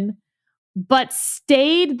injunction, but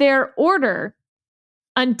stayed their order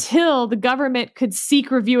until the government could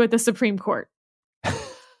seek review at the Supreme Court.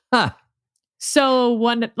 Huh. So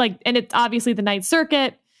and it's obviously the Ninth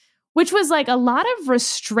Circuit, which was like a lot of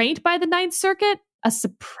restraint by the Ninth Circuit, a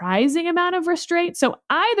surprising amount of restraint. So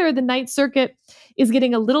either the Ninth Circuit is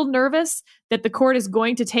getting a little nervous that the court is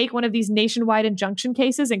going to take one of these nationwide injunction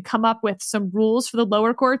cases and come up with some rules for the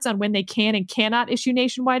lower courts on when they can and cannot issue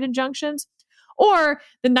nationwide injunctions, or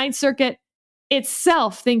the Ninth Circuit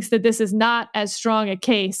itself thinks that this is not as strong a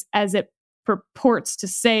case as it purports to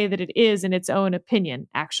say that it is in its own opinion,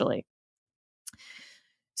 actually.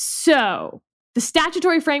 So the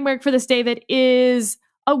statutory framework for this, David, is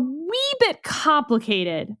a wee bit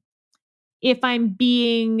complicated, if I'm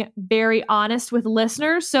being very honest with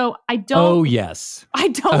listeners. So I don't. Oh, yes. I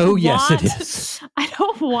don't. Oh, yes, it is. I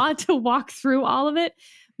don't want to walk through all of it,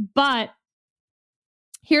 but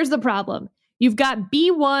here's the problem. You've got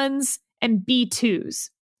B1s and B2s.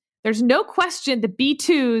 There's no question that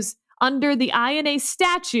B2s under the INA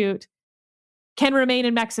statute can remain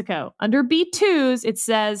in Mexico. Under B2s, it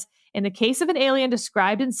says, in the case of an alien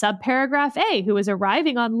described in subparagraph A who is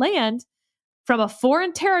arriving on land from a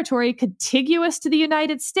foreign territory contiguous to the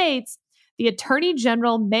United States, the Attorney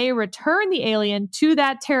General may return the alien to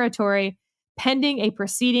that territory pending a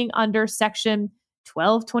proceeding under Section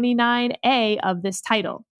 1229A of this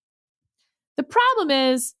title. The problem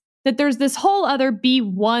is that there's this whole other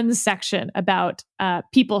B1 section about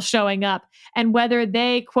people showing up and whether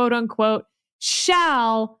they, quote unquote,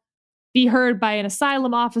 shall be heard by an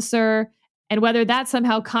asylum officer, and whether that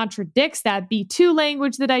somehow contradicts that B2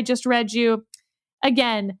 language that I just read you.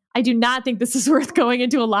 Again, I do not think this is worth going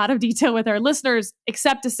into a lot of detail with our listeners,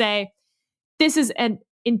 except to say this is an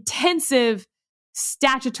intensive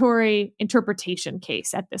statutory interpretation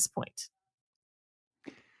case at this point.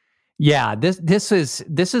 Yeah, this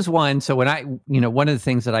is one. So when one of the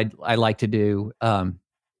things that I like to do, and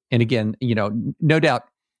again, no doubt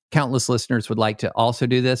countless listeners would like to also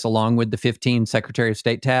do this along with the 15 Secretary of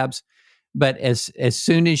State tabs. But as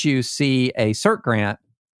soon as you see a cert grant,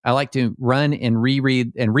 I like to run and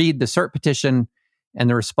read the cert petition and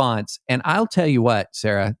the response. And I'll tell you what,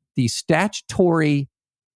 Sarah, the statutory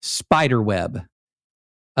spider web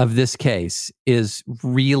of this case is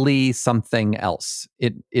really something else.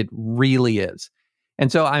 It really is.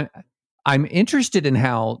 And so I'm interested in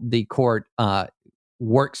how the court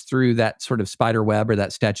works through that sort of spider web or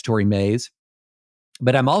that statutory maze.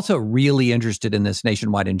 But I'm also really interested in this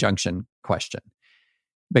nationwide injunction question,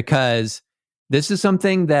 because this is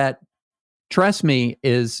something that, trust me,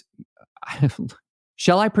 is,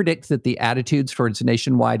 shall I predict that the attitudes towards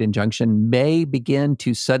nationwide injunction may begin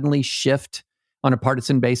to suddenly shift on a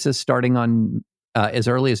partisan basis starting on as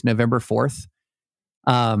early as November 4th?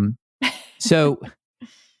 So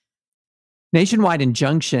nationwide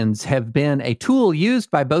injunctions have been a tool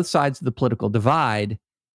used by both sides of the political divide,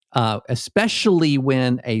 especially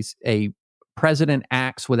when a president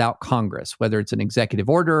acts without Congress, whether it's an executive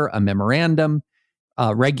order, a memorandum,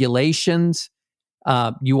 regulations.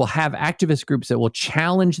 You will have activist groups that will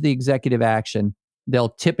challenge the executive action. They'll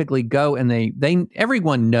typically go and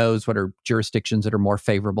everyone knows what are jurisdictions that are more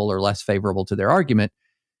favorable or less favorable to their argument.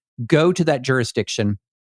 Go to that jurisdiction,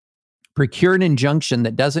 procure an injunction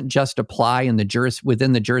that doesn't just apply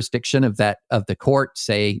within the jurisdiction of the court,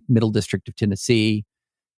 say Middle District of Tennessee,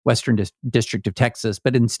 Western District of Texas,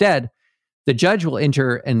 but instead the judge will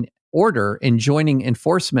enter an order enjoining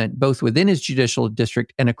enforcement both within his judicial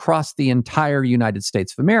district and across the entire United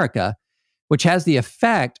States of America, which has the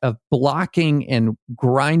effect of blocking and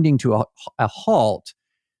grinding to a halt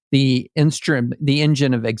the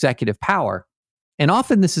engine of executive power. And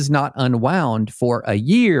often this is not unwound for a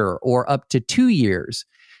year or up to 2 years.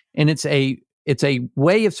 And it's a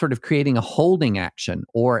way of sort of creating a holding action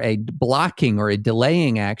or a blocking or a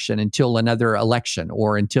delaying action until another election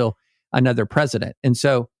or until another president. And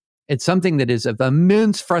so it's something that is of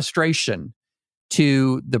immense frustration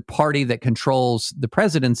to the party that controls the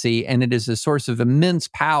presidency, and it is a source of immense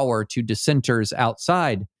power to dissenters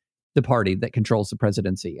outside the party that controls the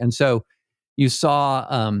presidency. And so you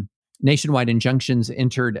saw nationwide injunctions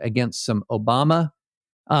entered against some Obama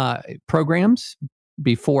programs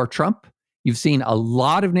before Trump. You've seen a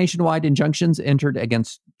lot of nationwide injunctions entered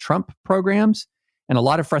against Trump programs and a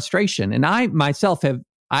lot of frustration. And I myself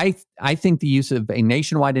I think the use of a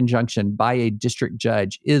nationwide injunction by a district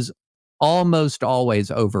judge is almost always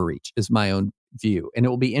overreach, is my own view. And it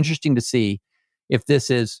will be interesting to see if this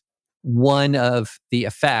is one of the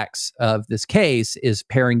effects of this case, is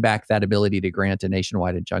paring back that ability to grant a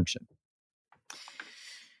nationwide injunction.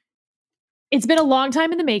 It's been a long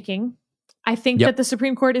time in the making. I think that the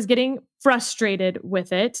Supreme Court is getting frustrated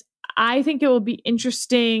with it. I think it will be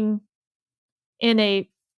interesting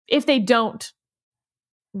if they don't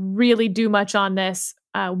really do much on this,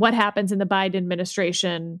 what happens in the Biden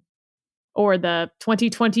administration or the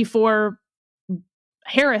 2024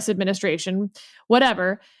 Harris administration,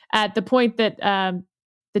 whatever, at the point that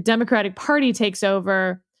the Democratic Party takes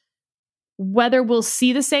over, whether we'll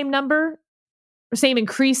see the same number, same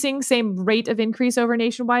rate of increase over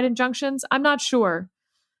nationwide injunctions. I'm not sure.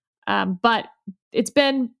 But it's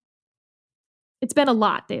been a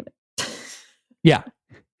lot, David. Yeah.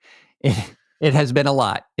 It has been a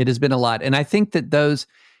lot. It has been a lot. And I think that those,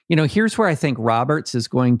 here's where I think Roberts is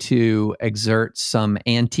going to exert some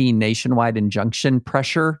anti-nationwide injunction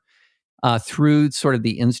pressure through sort of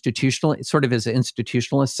his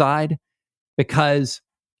institutionalist side, because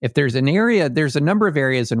if there's there's a number of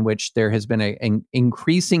areas in which there has been an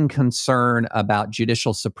increasing concern about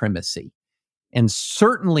judicial supremacy. And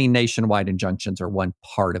certainly nationwide injunctions are one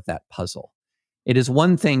part of that puzzle. It is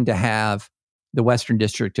one thing to have the Western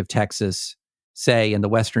District of Texas say, in the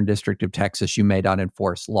Western District of Texas, you may not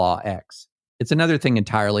enforce law X. It's another thing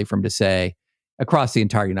entirely to say, across the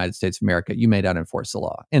entire United States of America, you may not enforce the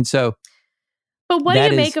law. And so, but what do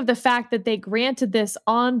you make of the fact that they granted this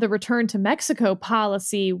on the return to Mexico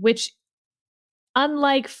policy, which,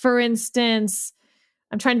 unlike, for instance,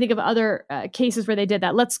 I'm trying to think of other cases where they did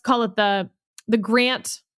that. Let's call it the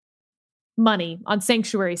grant money on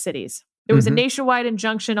sanctuary cities. There was a nationwide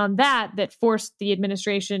injunction on that forced the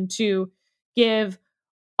administration to give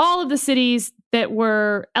all of the cities that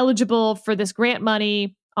were eligible for this grant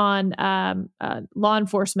money on law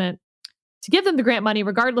enforcement, to give them the grant money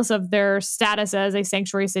regardless of their status as a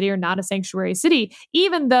sanctuary city or not a sanctuary city,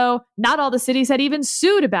 even though not all the cities had even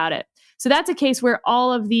sued about it. So that's a case where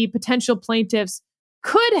all of the potential plaintiffs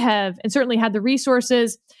could have, and certainly had the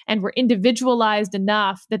resources and were individualized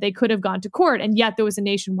enough that they could have gone to court, and yet there was a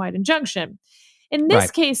nationwide injunction. In this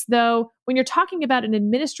case, though, when you're talking about an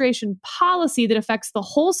administration policy that affects the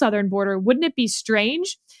whole southern border, wouldn't it be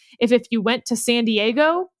strange if you went to San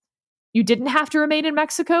Diego, you didn't have to remain in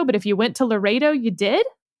Mexico, but if you went to Laredo, you did?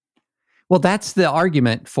 Well, that's the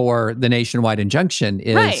argument for the nationwide injunction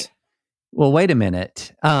is, well, wait a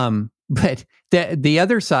minute. But the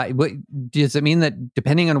other side, does it mean that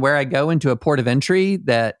depending on where I go into a port of entry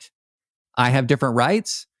that I have different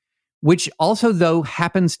rights? Which also, though,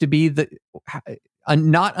 happens to be a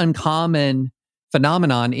not uncommon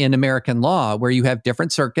phenomenon in American law, where you have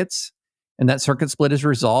different circuits, and that circuit split is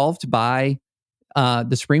resolved by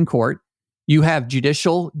the Supreme Court. You have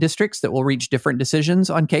judicial districts that will reach different decisions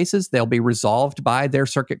on cases. They'll be resolved by their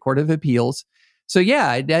Circuit Court of Appeals. So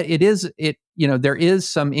yeah, there is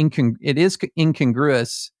some incongruity.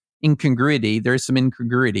 There is some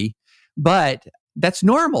incongruity, but that's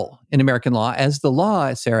normal in American law as the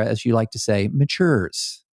law, Sarah, as you like to say,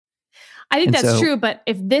 matures. I think that's true, but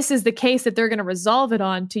if this is the case that they're going to resolve it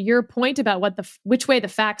on, to your point about which way the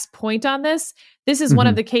facts point on this is one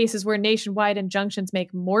of the cases where nationwide injunctions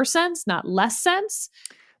make more sense, not less sense.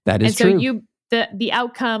 That is true. And so the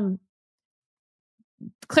outcome,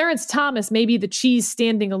 Clarence Thomas, maybe the cheese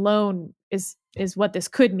standing alone is what this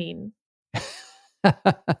could mean.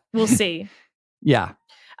 We'll see. Yeah.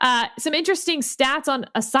 Some interesting stats on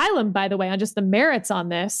asylum, by the way, on just the merits on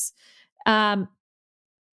this. In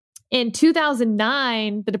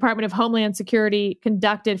 2009, the Department of Homeland Security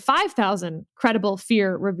conducted 5,000 credible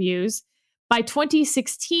fear reviews. By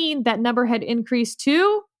 2016, that number had increased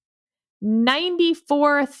to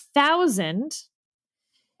 94,000.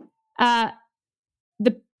 The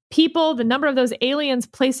number of those aliens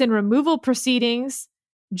placed in removal proceedings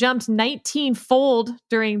jumped 19-fold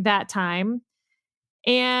during that time.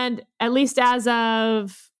 And at least as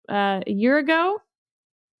of a year ago,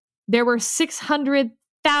 there were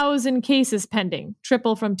 600,000 cases pending,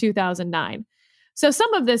 triple from 2009. So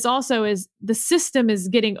some of this also is the system is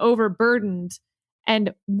getting overburdened,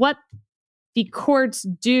 and what the courts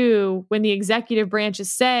do when the executive branch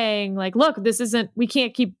is saying, like, look, this isn't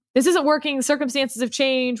working. Circumstances have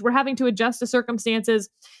changed. We're having to adjust to circumstances.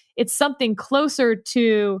 It's something closer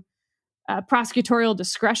to prosecutorial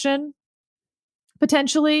discretion,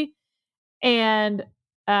 potentially. And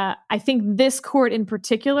I think this court in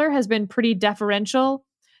particular has been pretty deferential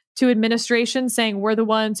to administration, saying we're the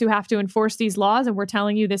ones who have to enforce these laws, and we're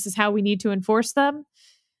telling you this is how we need to enforce them.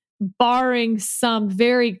 barring some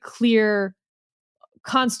very clear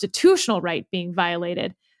constitutional right being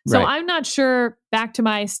violated. So Right. I'm not sure, back to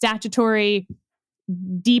my statutory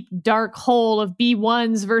deep dark hole of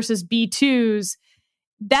B1s versus B2s,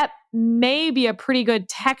 that may be a pretty good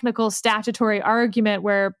technical statutory argument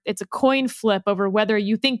where it's a coin flip over whether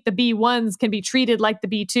you think the B1s can be treated like the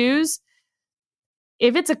B2s.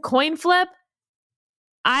 If it's a coin flip,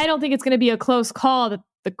 I don't think it's going to be a close call that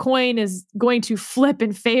the coin is going to flip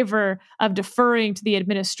in favor of deferring to the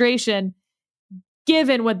administration,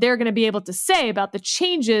 given what they're going to be able to say about the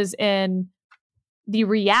changes in the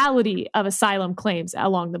reality of asylum claims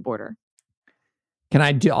along the border. Can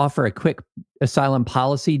I offer a quick asylum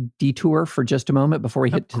policy detour for just a moment before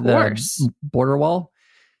we hit to the border wall?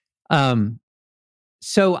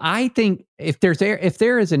 So I think if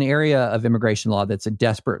there is an area of immigration law that's a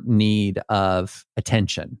desperate need of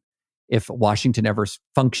attention, if Washington ever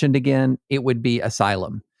functioned again, it would be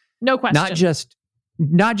asylum. No question.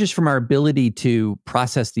 Not just from our ability to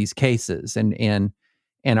process these cases and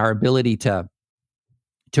our ability to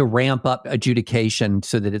ramp up adjudication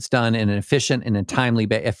so that it's done in an efficient and a timely,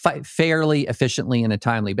 fairly, efficiently, and a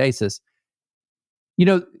timely basis. You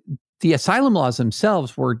know, the asylum laws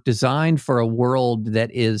themselves were designed for a world that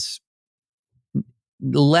is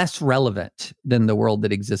less relevant than the world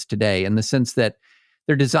that exists today, in the sense that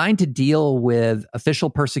they're designed to deal with official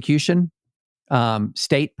persecution,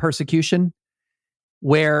 state persecution,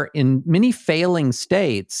 where in many failing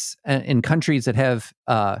states, in countries that have,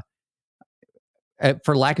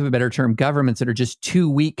 for lack of a better term, governments that are just too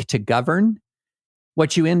weak to govern,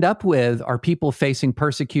 what you end up with are people facing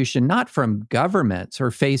persecution not from governments, or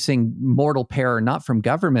facing mortal peril not from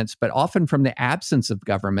governments, but often from the absence of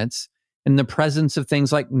governments and the presence of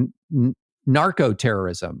things like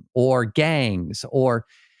narco-terrorism or gangs.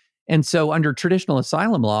 And so under traditional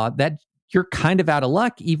asylum law, that you're kind of out of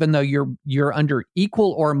luck, even though you're under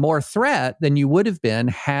equal or more threat than you would have been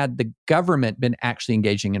had the government been actually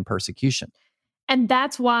engaging in persecution. And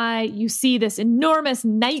that's why you see this enormous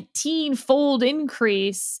 19-fold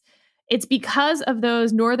increase. It's because of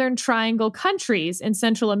those Northern Triangle countries in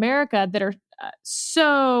Central America that are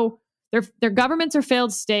their governments are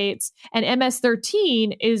failed states, and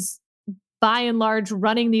MS-13 is by and large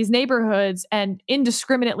running these neighborhoods and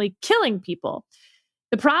indiscriminately killing people.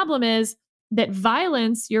 The problem is that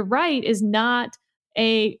violence, you're right, is not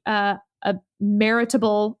a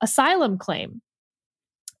meritable asylum claim.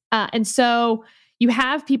 And so you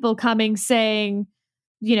have people coming saying,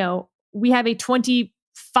 you know, we have a 25%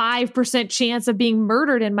 chance of being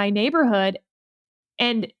murdered in my neighborhood.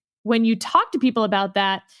 And when you talk to people about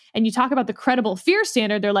that and you talk about the credible fear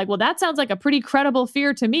standard, they're like, well, that sounds like a pretty credible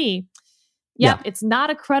fear to me. Yep, yeah. It's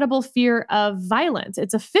not a credible fear of violence.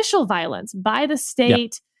 It's official violence by the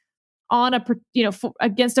state on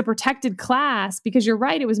against a protected class, because you're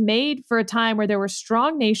right. It was made for a time where there were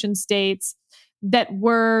strong nation states that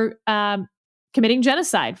were committing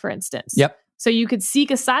genocide, for instance. Yep. So you could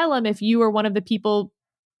seek asylum if you were one of the people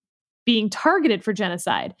being targeted for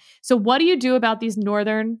genocide. So what do you do about these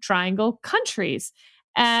Northern Triangle countries?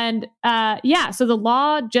 And so the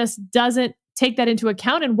law just doesn't take that into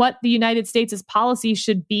account and what the United States' policy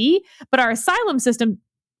should be. But our asylum system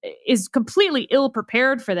is completely ill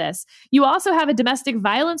prepared for this. You also have a domestic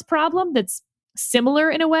violence problem that's similar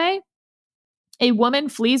in a way. A woman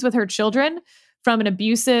flees with her children from an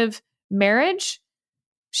abusive marriage.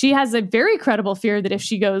 She has a very credible fear that if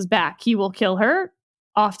she goes back, he will kill her,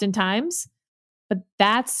 oftentimes. But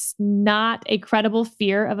that's not a credible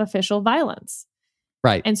fear of official violence.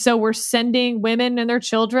 Right. And so we're sending women and their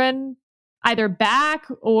children either back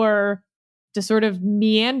or to sort of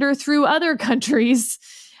meander through other countries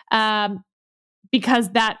because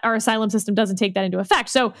our asylum system doesn't take that into effect.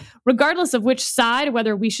 So regardless of which side,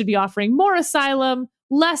 whether we should be offering more asylum,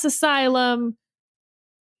 less asylum,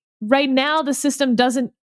 right now the system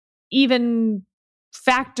doesn't even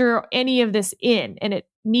factor any of this in, and it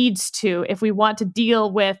needs to if we want to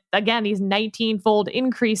deal with, again, these 19-fold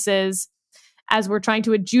increases as we're trying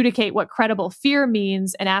to adjudicate what credible fear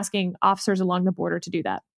means and asking officers along the border to do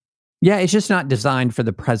that. Yeah, it's just not designed for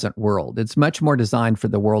the present world. It's much more designed for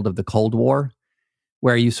the world of the Cold War,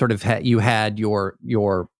 where you sort of had your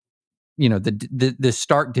the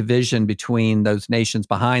stark division between those nations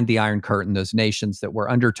behind the Iron Curtain, those nations that were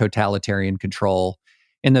under totalitarian control,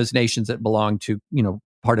 and those nations that belong to,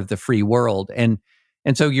 part of the free world. And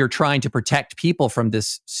so you're trying to protect people from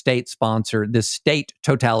this state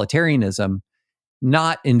totalitarianism,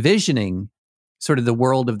 not envisioning sort of the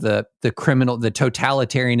world of the criminal, the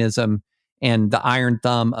totalitarianism and the iron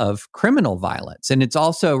thumb of criminal violence. And it's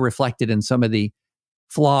also reflected in some of the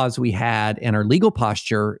flaws we had in our legal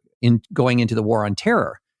posture in going into the war on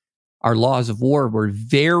terror. Our laws of war were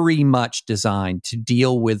very much designed to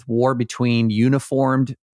deal with war between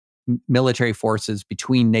uniformed military forces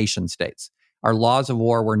between nation states. Our laws of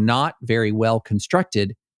war were not very well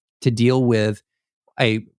constructed to deal with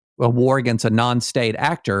a war against a non-state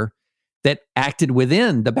actor that acted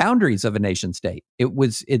within the boundaries of a nation state.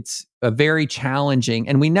 It's a very challenging,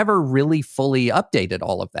 and we never really fully updated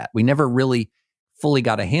all of that. We never really fully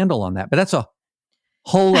got a handle on that, but that's a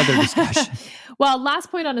whole other discussion. Well,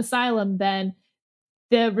 last point on asylum then.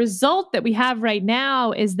 The result that we have right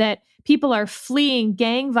now is that people are fleeing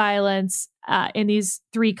gang violence in these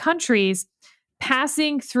 3 countries,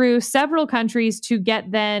 passing through several countries to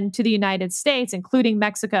get then to the United States, including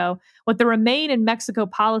Mexico. What the Remain in Mexico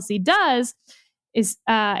policy does is,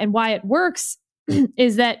 and why it works,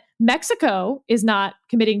 is that Mexico is not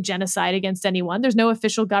committing genocide against anyone. There's no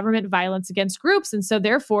official government violence against groups. And so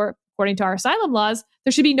therefore, according to our asylum laws,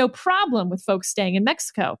 there should be no problem with folks staying in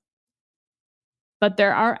Mexico. But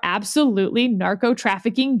there are absolutely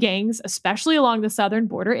narco-trafficking gangs, especially along the southern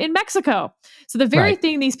border in Mexico. So the very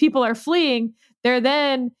thing these people are fleeing, they're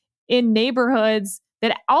then in neighborhoods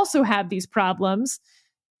that also have these problems,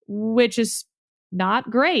 which is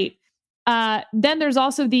not great. Then there's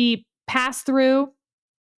also the pass-through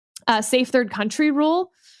safe third country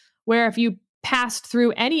rule, where if you passed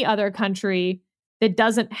through any other country that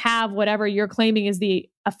doesn't have whatever you're claiming is the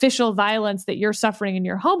official violence that you're suffering in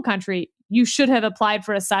your home country, you should have applied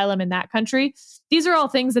for asylum in that country. These are all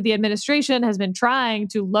things that the administration has been trying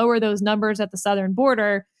to lower those numbers at the southern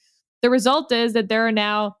border. The result is that there are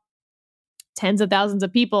now tens of thousands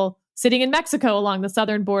of people sitting in Mexico along the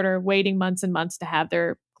southern border, waiting months and months to have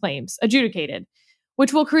their claims adjudicated,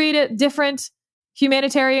 which will create a different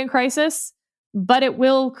humanitarian crisis, but it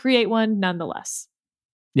will create one nonetheless.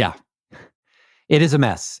 Yeah. It is a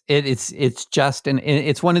mess. It's just, and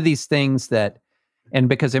it's one of these things that, and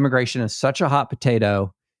because immigration is such a hot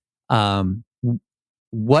potato,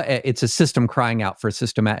 it's a system crying out for a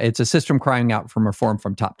system. It's a system crying out for reform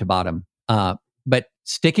from top to bottom. But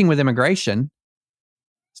sticking with immigration,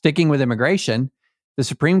 the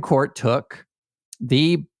Supreme Court took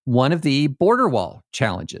one of the border wall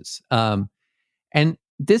challenges, and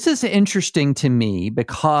this is interesting to me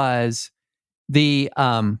because the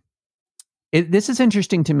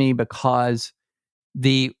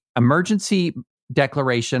emergency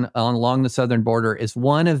declaration along the southern border is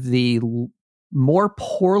one of the more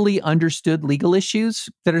poorly understood legal issues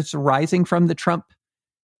that is arising from the Trump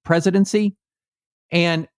presidency.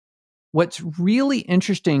 And what's really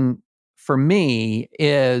interesting for me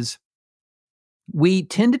is we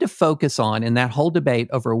tended to focus on, in that whole debate,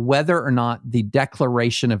 over whether or not the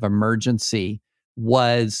declaration of emergency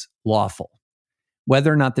was lawful,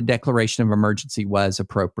 whether or not the declaration of emergency was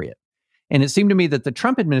appropriate. And it seemed to me that the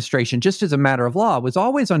Trump administration, just as a matter of law, was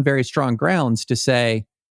always on very strong grounds to say,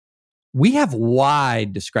 we have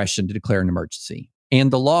wide discretion to declare an emergency.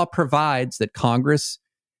 And the law provides that Congress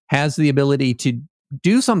has the ability to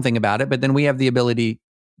do something about it, but then we have the ability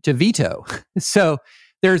to veto. So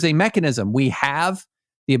there's a mechanism. We have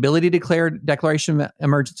the ability to declare declaration of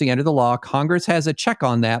emergency under the law. Congress has a check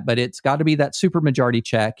on that, but it's got to be that supermajority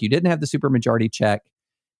check. You didn't have the supermajority check.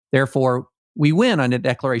 Therefore, we win on a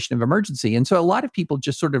declaration of emergency. And so a lot of people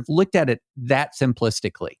just sort of looked at it that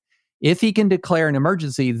simplistically. If he can declare an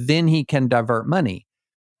emergency, then he can divert money.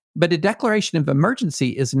 But a declaration of emergency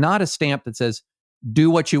is not a stamp that says,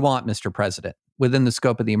 do what you want, Mr. President, within the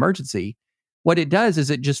scope of the emergency. What it does is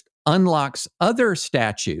it just unlocks other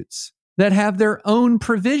statutes that have their own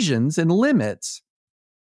provisions and limits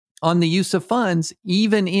on the use of funds,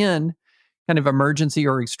 even in kind of emergency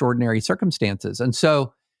or extraordinary circumstances. And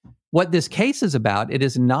so what this case is about, it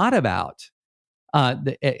is not about,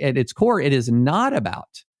 at its core, it is not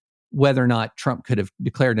about whether or not Trump could have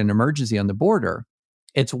declared an emergency on the border.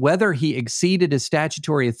 It's whether he exceeded his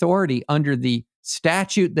statutory authority under the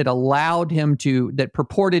statute that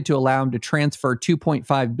purported to allow him to transfer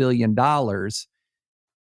 $2.5 billion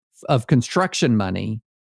of construction money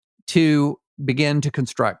to begin to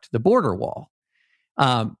construct the border wall.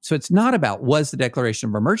 So it's not about, was the declaration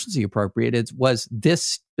of emergency appropriate? Was this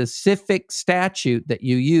specific statute that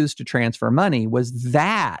you used to transfer money, was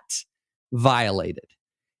that violated?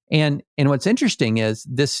 And what's interesting is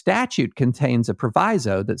this statute contains a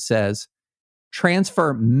proviso that says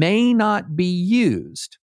transfer may not be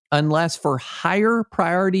used unless for higher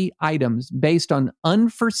priority items based on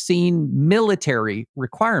unforeseen military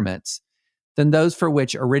requirements than those for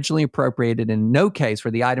which originally appropriated, in no case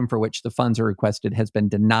where the item for which the funds are requested has been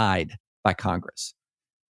denied by Congress.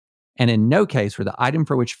 And in no case where the item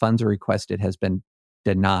for which funds are requested has been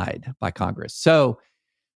denied by Congress. So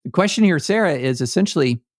The question here, Sarah, is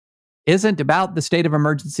essentially isn't about the state of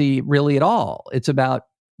emergency really at all. It's about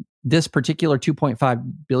this particular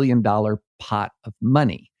 $2.5 billion pot of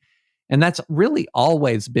money. And that's really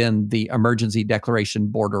always been the emergency declaration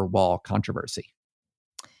border wall controversy.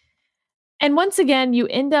 And once again, you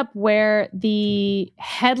end up where the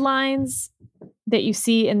headlines that you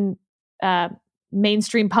see in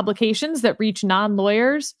mainstream publications that reach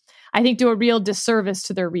non-lawyers, I think, do a real disservice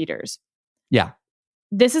to their readers. Yeah.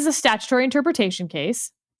 This is a statutory interpretation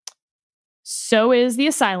case. So is the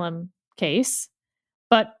asylum case.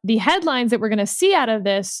 But the headlines that we're going to see out of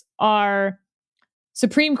this are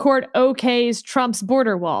Supreme Court okays Trump's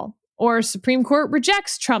border wall, or Supreme Court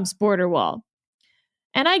rejects Trump's border wall.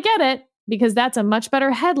 And I get it, because that's a much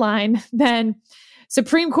better headline than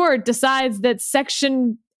Supreme Court decides that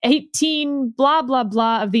Section 18 blah, blah,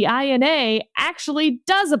 blah of the INA actually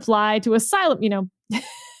does apply to asylum,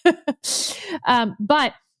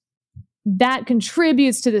 but that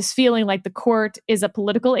contributes to this feeling like the court is a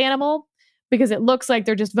political animal, because it looks like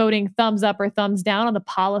they're just voting thumbs up or thumbs down on the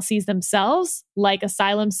policies themselves, like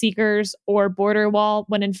asylum seekers or border wall,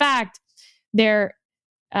 when in fact, they're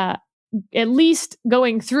at least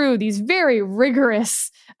going through these very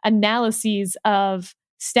rigorous analyses of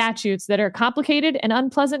statutes that are complicated and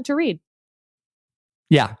unpleasant to read.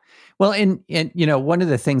 Yeah. Well, and one of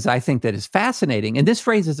the things I think that is fascinating, and this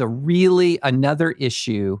raises another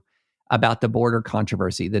issue about the border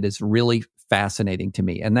controversy that is really fascinating to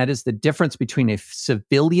me, and that is the difference between a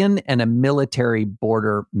civilian and a military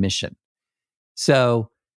border mission. So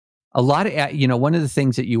a lot of, one of the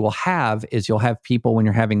things that you will have is you'll have people, when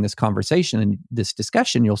you're having this conversation and this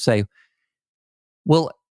discussion, you'll say,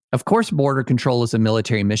 well, of course, border control is a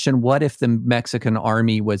military mission. What if the Mexican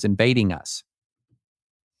army was invading us?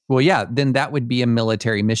 Well, yeah, then that would be a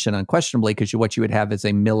military mission unquestionably, because what you would have is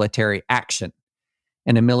a military action.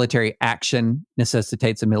 And a military action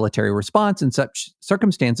necessitates a military response. In such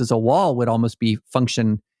circumstances, a wall would almost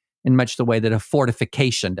function in much the way that a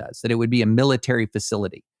fortification does, that it would be a military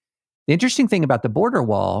facility. The interesting thing about the border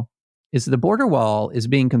wall is the border wall is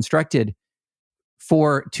being constructed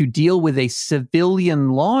to deal with a civilian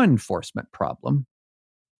law enforcement problem,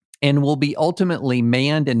 and will be ultimately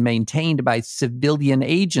manned and maintained by civilian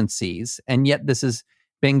agencies. And yet this is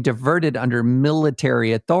being diverted under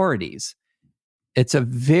military authorities. It's a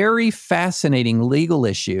very fascinating legal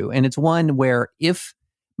issue. And it's one where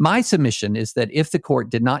my submission is that if the court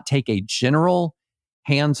did not take a general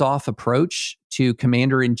hands-off approach to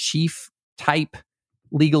commander-in-chief type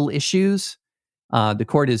legal issues, the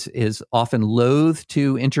court is often loath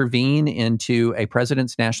to intervene into a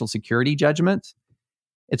president's national security judgment.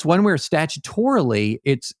 It's one where statutorily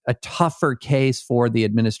it's a tougher case for the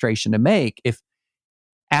administration to make if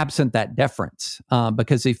absent that deference.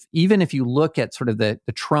 Because even if you look at sort of the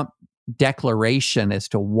Trump declaration as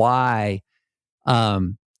to why why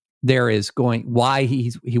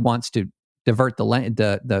he wants to divert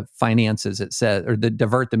the finances, it says, or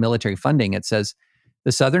divert the military funding, it says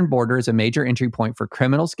the southern border is a major entry point for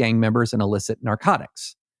criminals, gang members, and illicit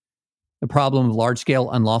narcotics. The problem of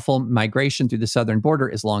large-scale unlawful migration through the southern border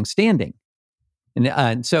is longstanding.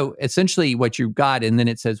 And so essentially what you've got, and then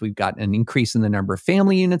it says we've got an increase in the number of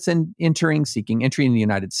family units seeking entry in the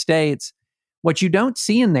United States. What you don't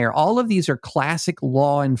see in there, all of these are classic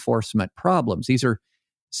law enforcement problems. These are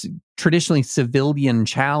traditionally civilian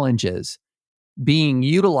challenges being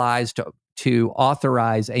utilized to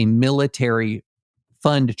authorize a military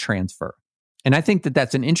fund transfer. And I think that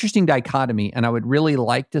that's an interesting dichotomy, and I would really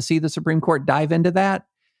like to see the Supreme Court dive into that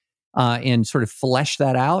and sort of flesh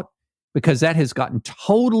that out, because that has gotten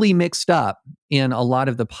totally mixed up in a lot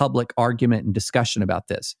of the public argument and discussion about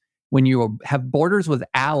this. When you have borders with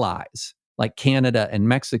allies like Canada and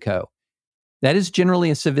Mexico, that is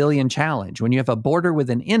generally a civilian challenge. When you have a border with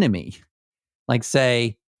an enemy, like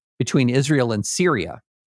say between Israel and Syria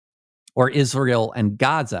or Israel and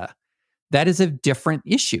Gaza, that is a different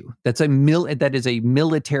issue. That is a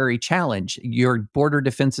military challenge. Your border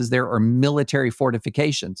defenses there are military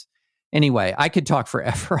fortifications. Anyway, I could talk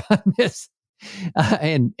forever on this,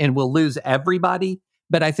 and we'll lose everybody.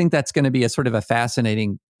 But I think that's going to be a sort of a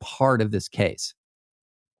fascinating part of this case.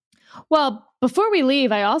 Well, before we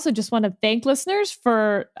leave, I also just want to thank listeners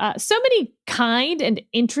for so many kind and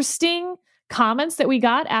interesting comments that we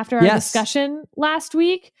got after our discussion last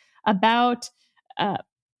week about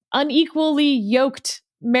unequally yoked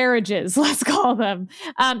marriages, let's call them.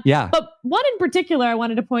 But one in particular I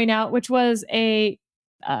wanted to point out, which was a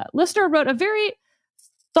listener wrote a very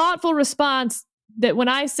thoughtful response that when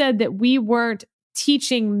I said that we weren't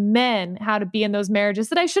teaching men how to be in those marriages,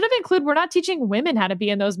 that I should have included, we're not teaching women how to be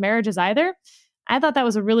in those marriages either. I thought that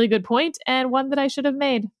was a really good point and one that I should have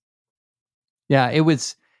made. Yeah, it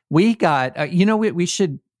was. We got, we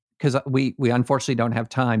should, because we unfortunately don't have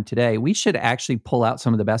time today. We should actually pull out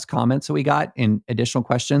some of the best comments that we got in additional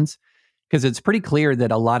questions, because it's pretty clear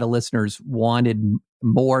that a lot of listeners wanted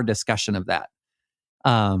more discussion of that.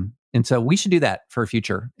 And so we should do that for a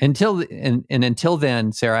future. Until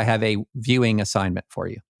then, Sarah, I have a viewing assignment for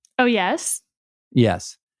you. Oh, yes?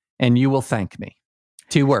 Yes. And you will thank me.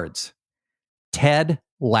 2 words. Ted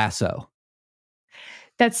Lasso.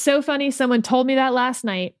 That's so funny. Someone told me that last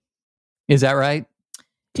night. Is that right?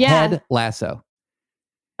 Yeah. Ted Lasso.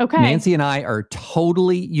 Okay. Nancy and I are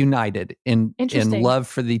totally united in Interesting. love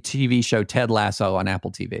for the TV show Ted Lasso on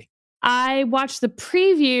Apple TV. I watched the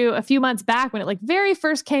preview a few months back when it very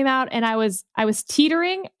first came out, and I was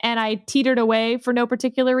teetering, and I teetered away for no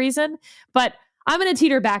particular reason, but I'm going to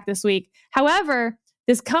teeter back this week. However,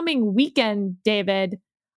 this coming weekend, David,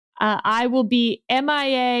 I will be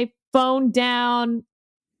MIA, phone down,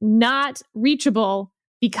 not reachable,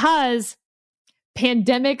 because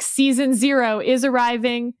Pandemic Season 0 is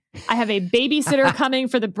arriving. I have a babysitter coming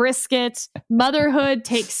for the brisket. Motherhood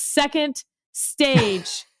takes second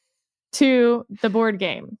stage to the board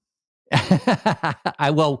game.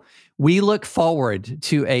 We look forward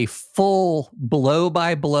to a full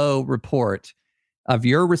blow-by-blow report of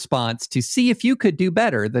your response to see if you could do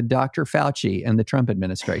better than Dr. Fauci and the Trump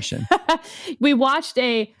administration. We watched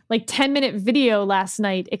a 10-minute video last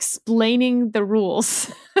night explaining the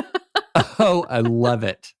rules. Oh, I love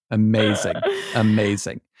it. Amazing.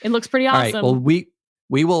 It looks pretty awesome. All right.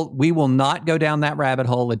 Well, we will not go down that rabbit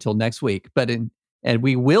hole until next week, and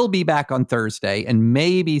we will be back on Thursday, and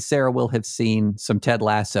maybe Sarah will have seen some Ted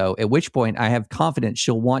Lasso, at which point I have confidence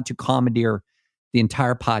she'll want to commandeer the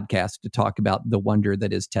entire podcast to talk about the wonder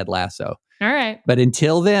that is Ted Lasso. All right. But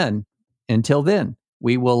until then,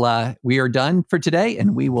 we are done for today,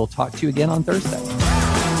 and we will talk to you again on Thursday.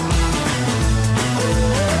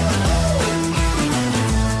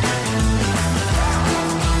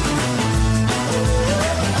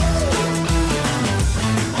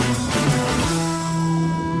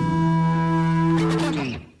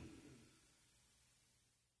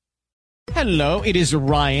 Hello, it is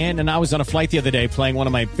Ryan, and I was on a flight the other day playing one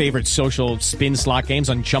of my favorite social spin slot games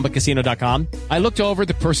on ChumbaCasino.com. I looked over at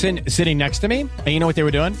the person sitting next to me, and you know what they were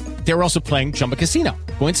doing? They were also playing Chumba Casino.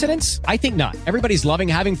 Coincidence? I think not. Everybody's loving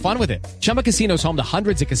having fun with it. Chumba Casino is home to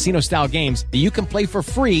hundreds of casino-style games that you can play for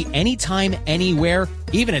free anytime, anywhere,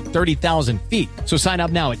 even at 30,000 feet. So sign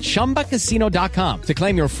up now at ChumbaCasino.com to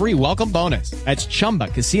claim your free welcome bonus. That's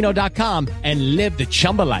ChumbaCasino.com and live the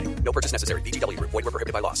Chumba life. No purchase necessary. VGW. Void where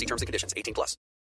prohibited by law. See terms and conditions. 18+.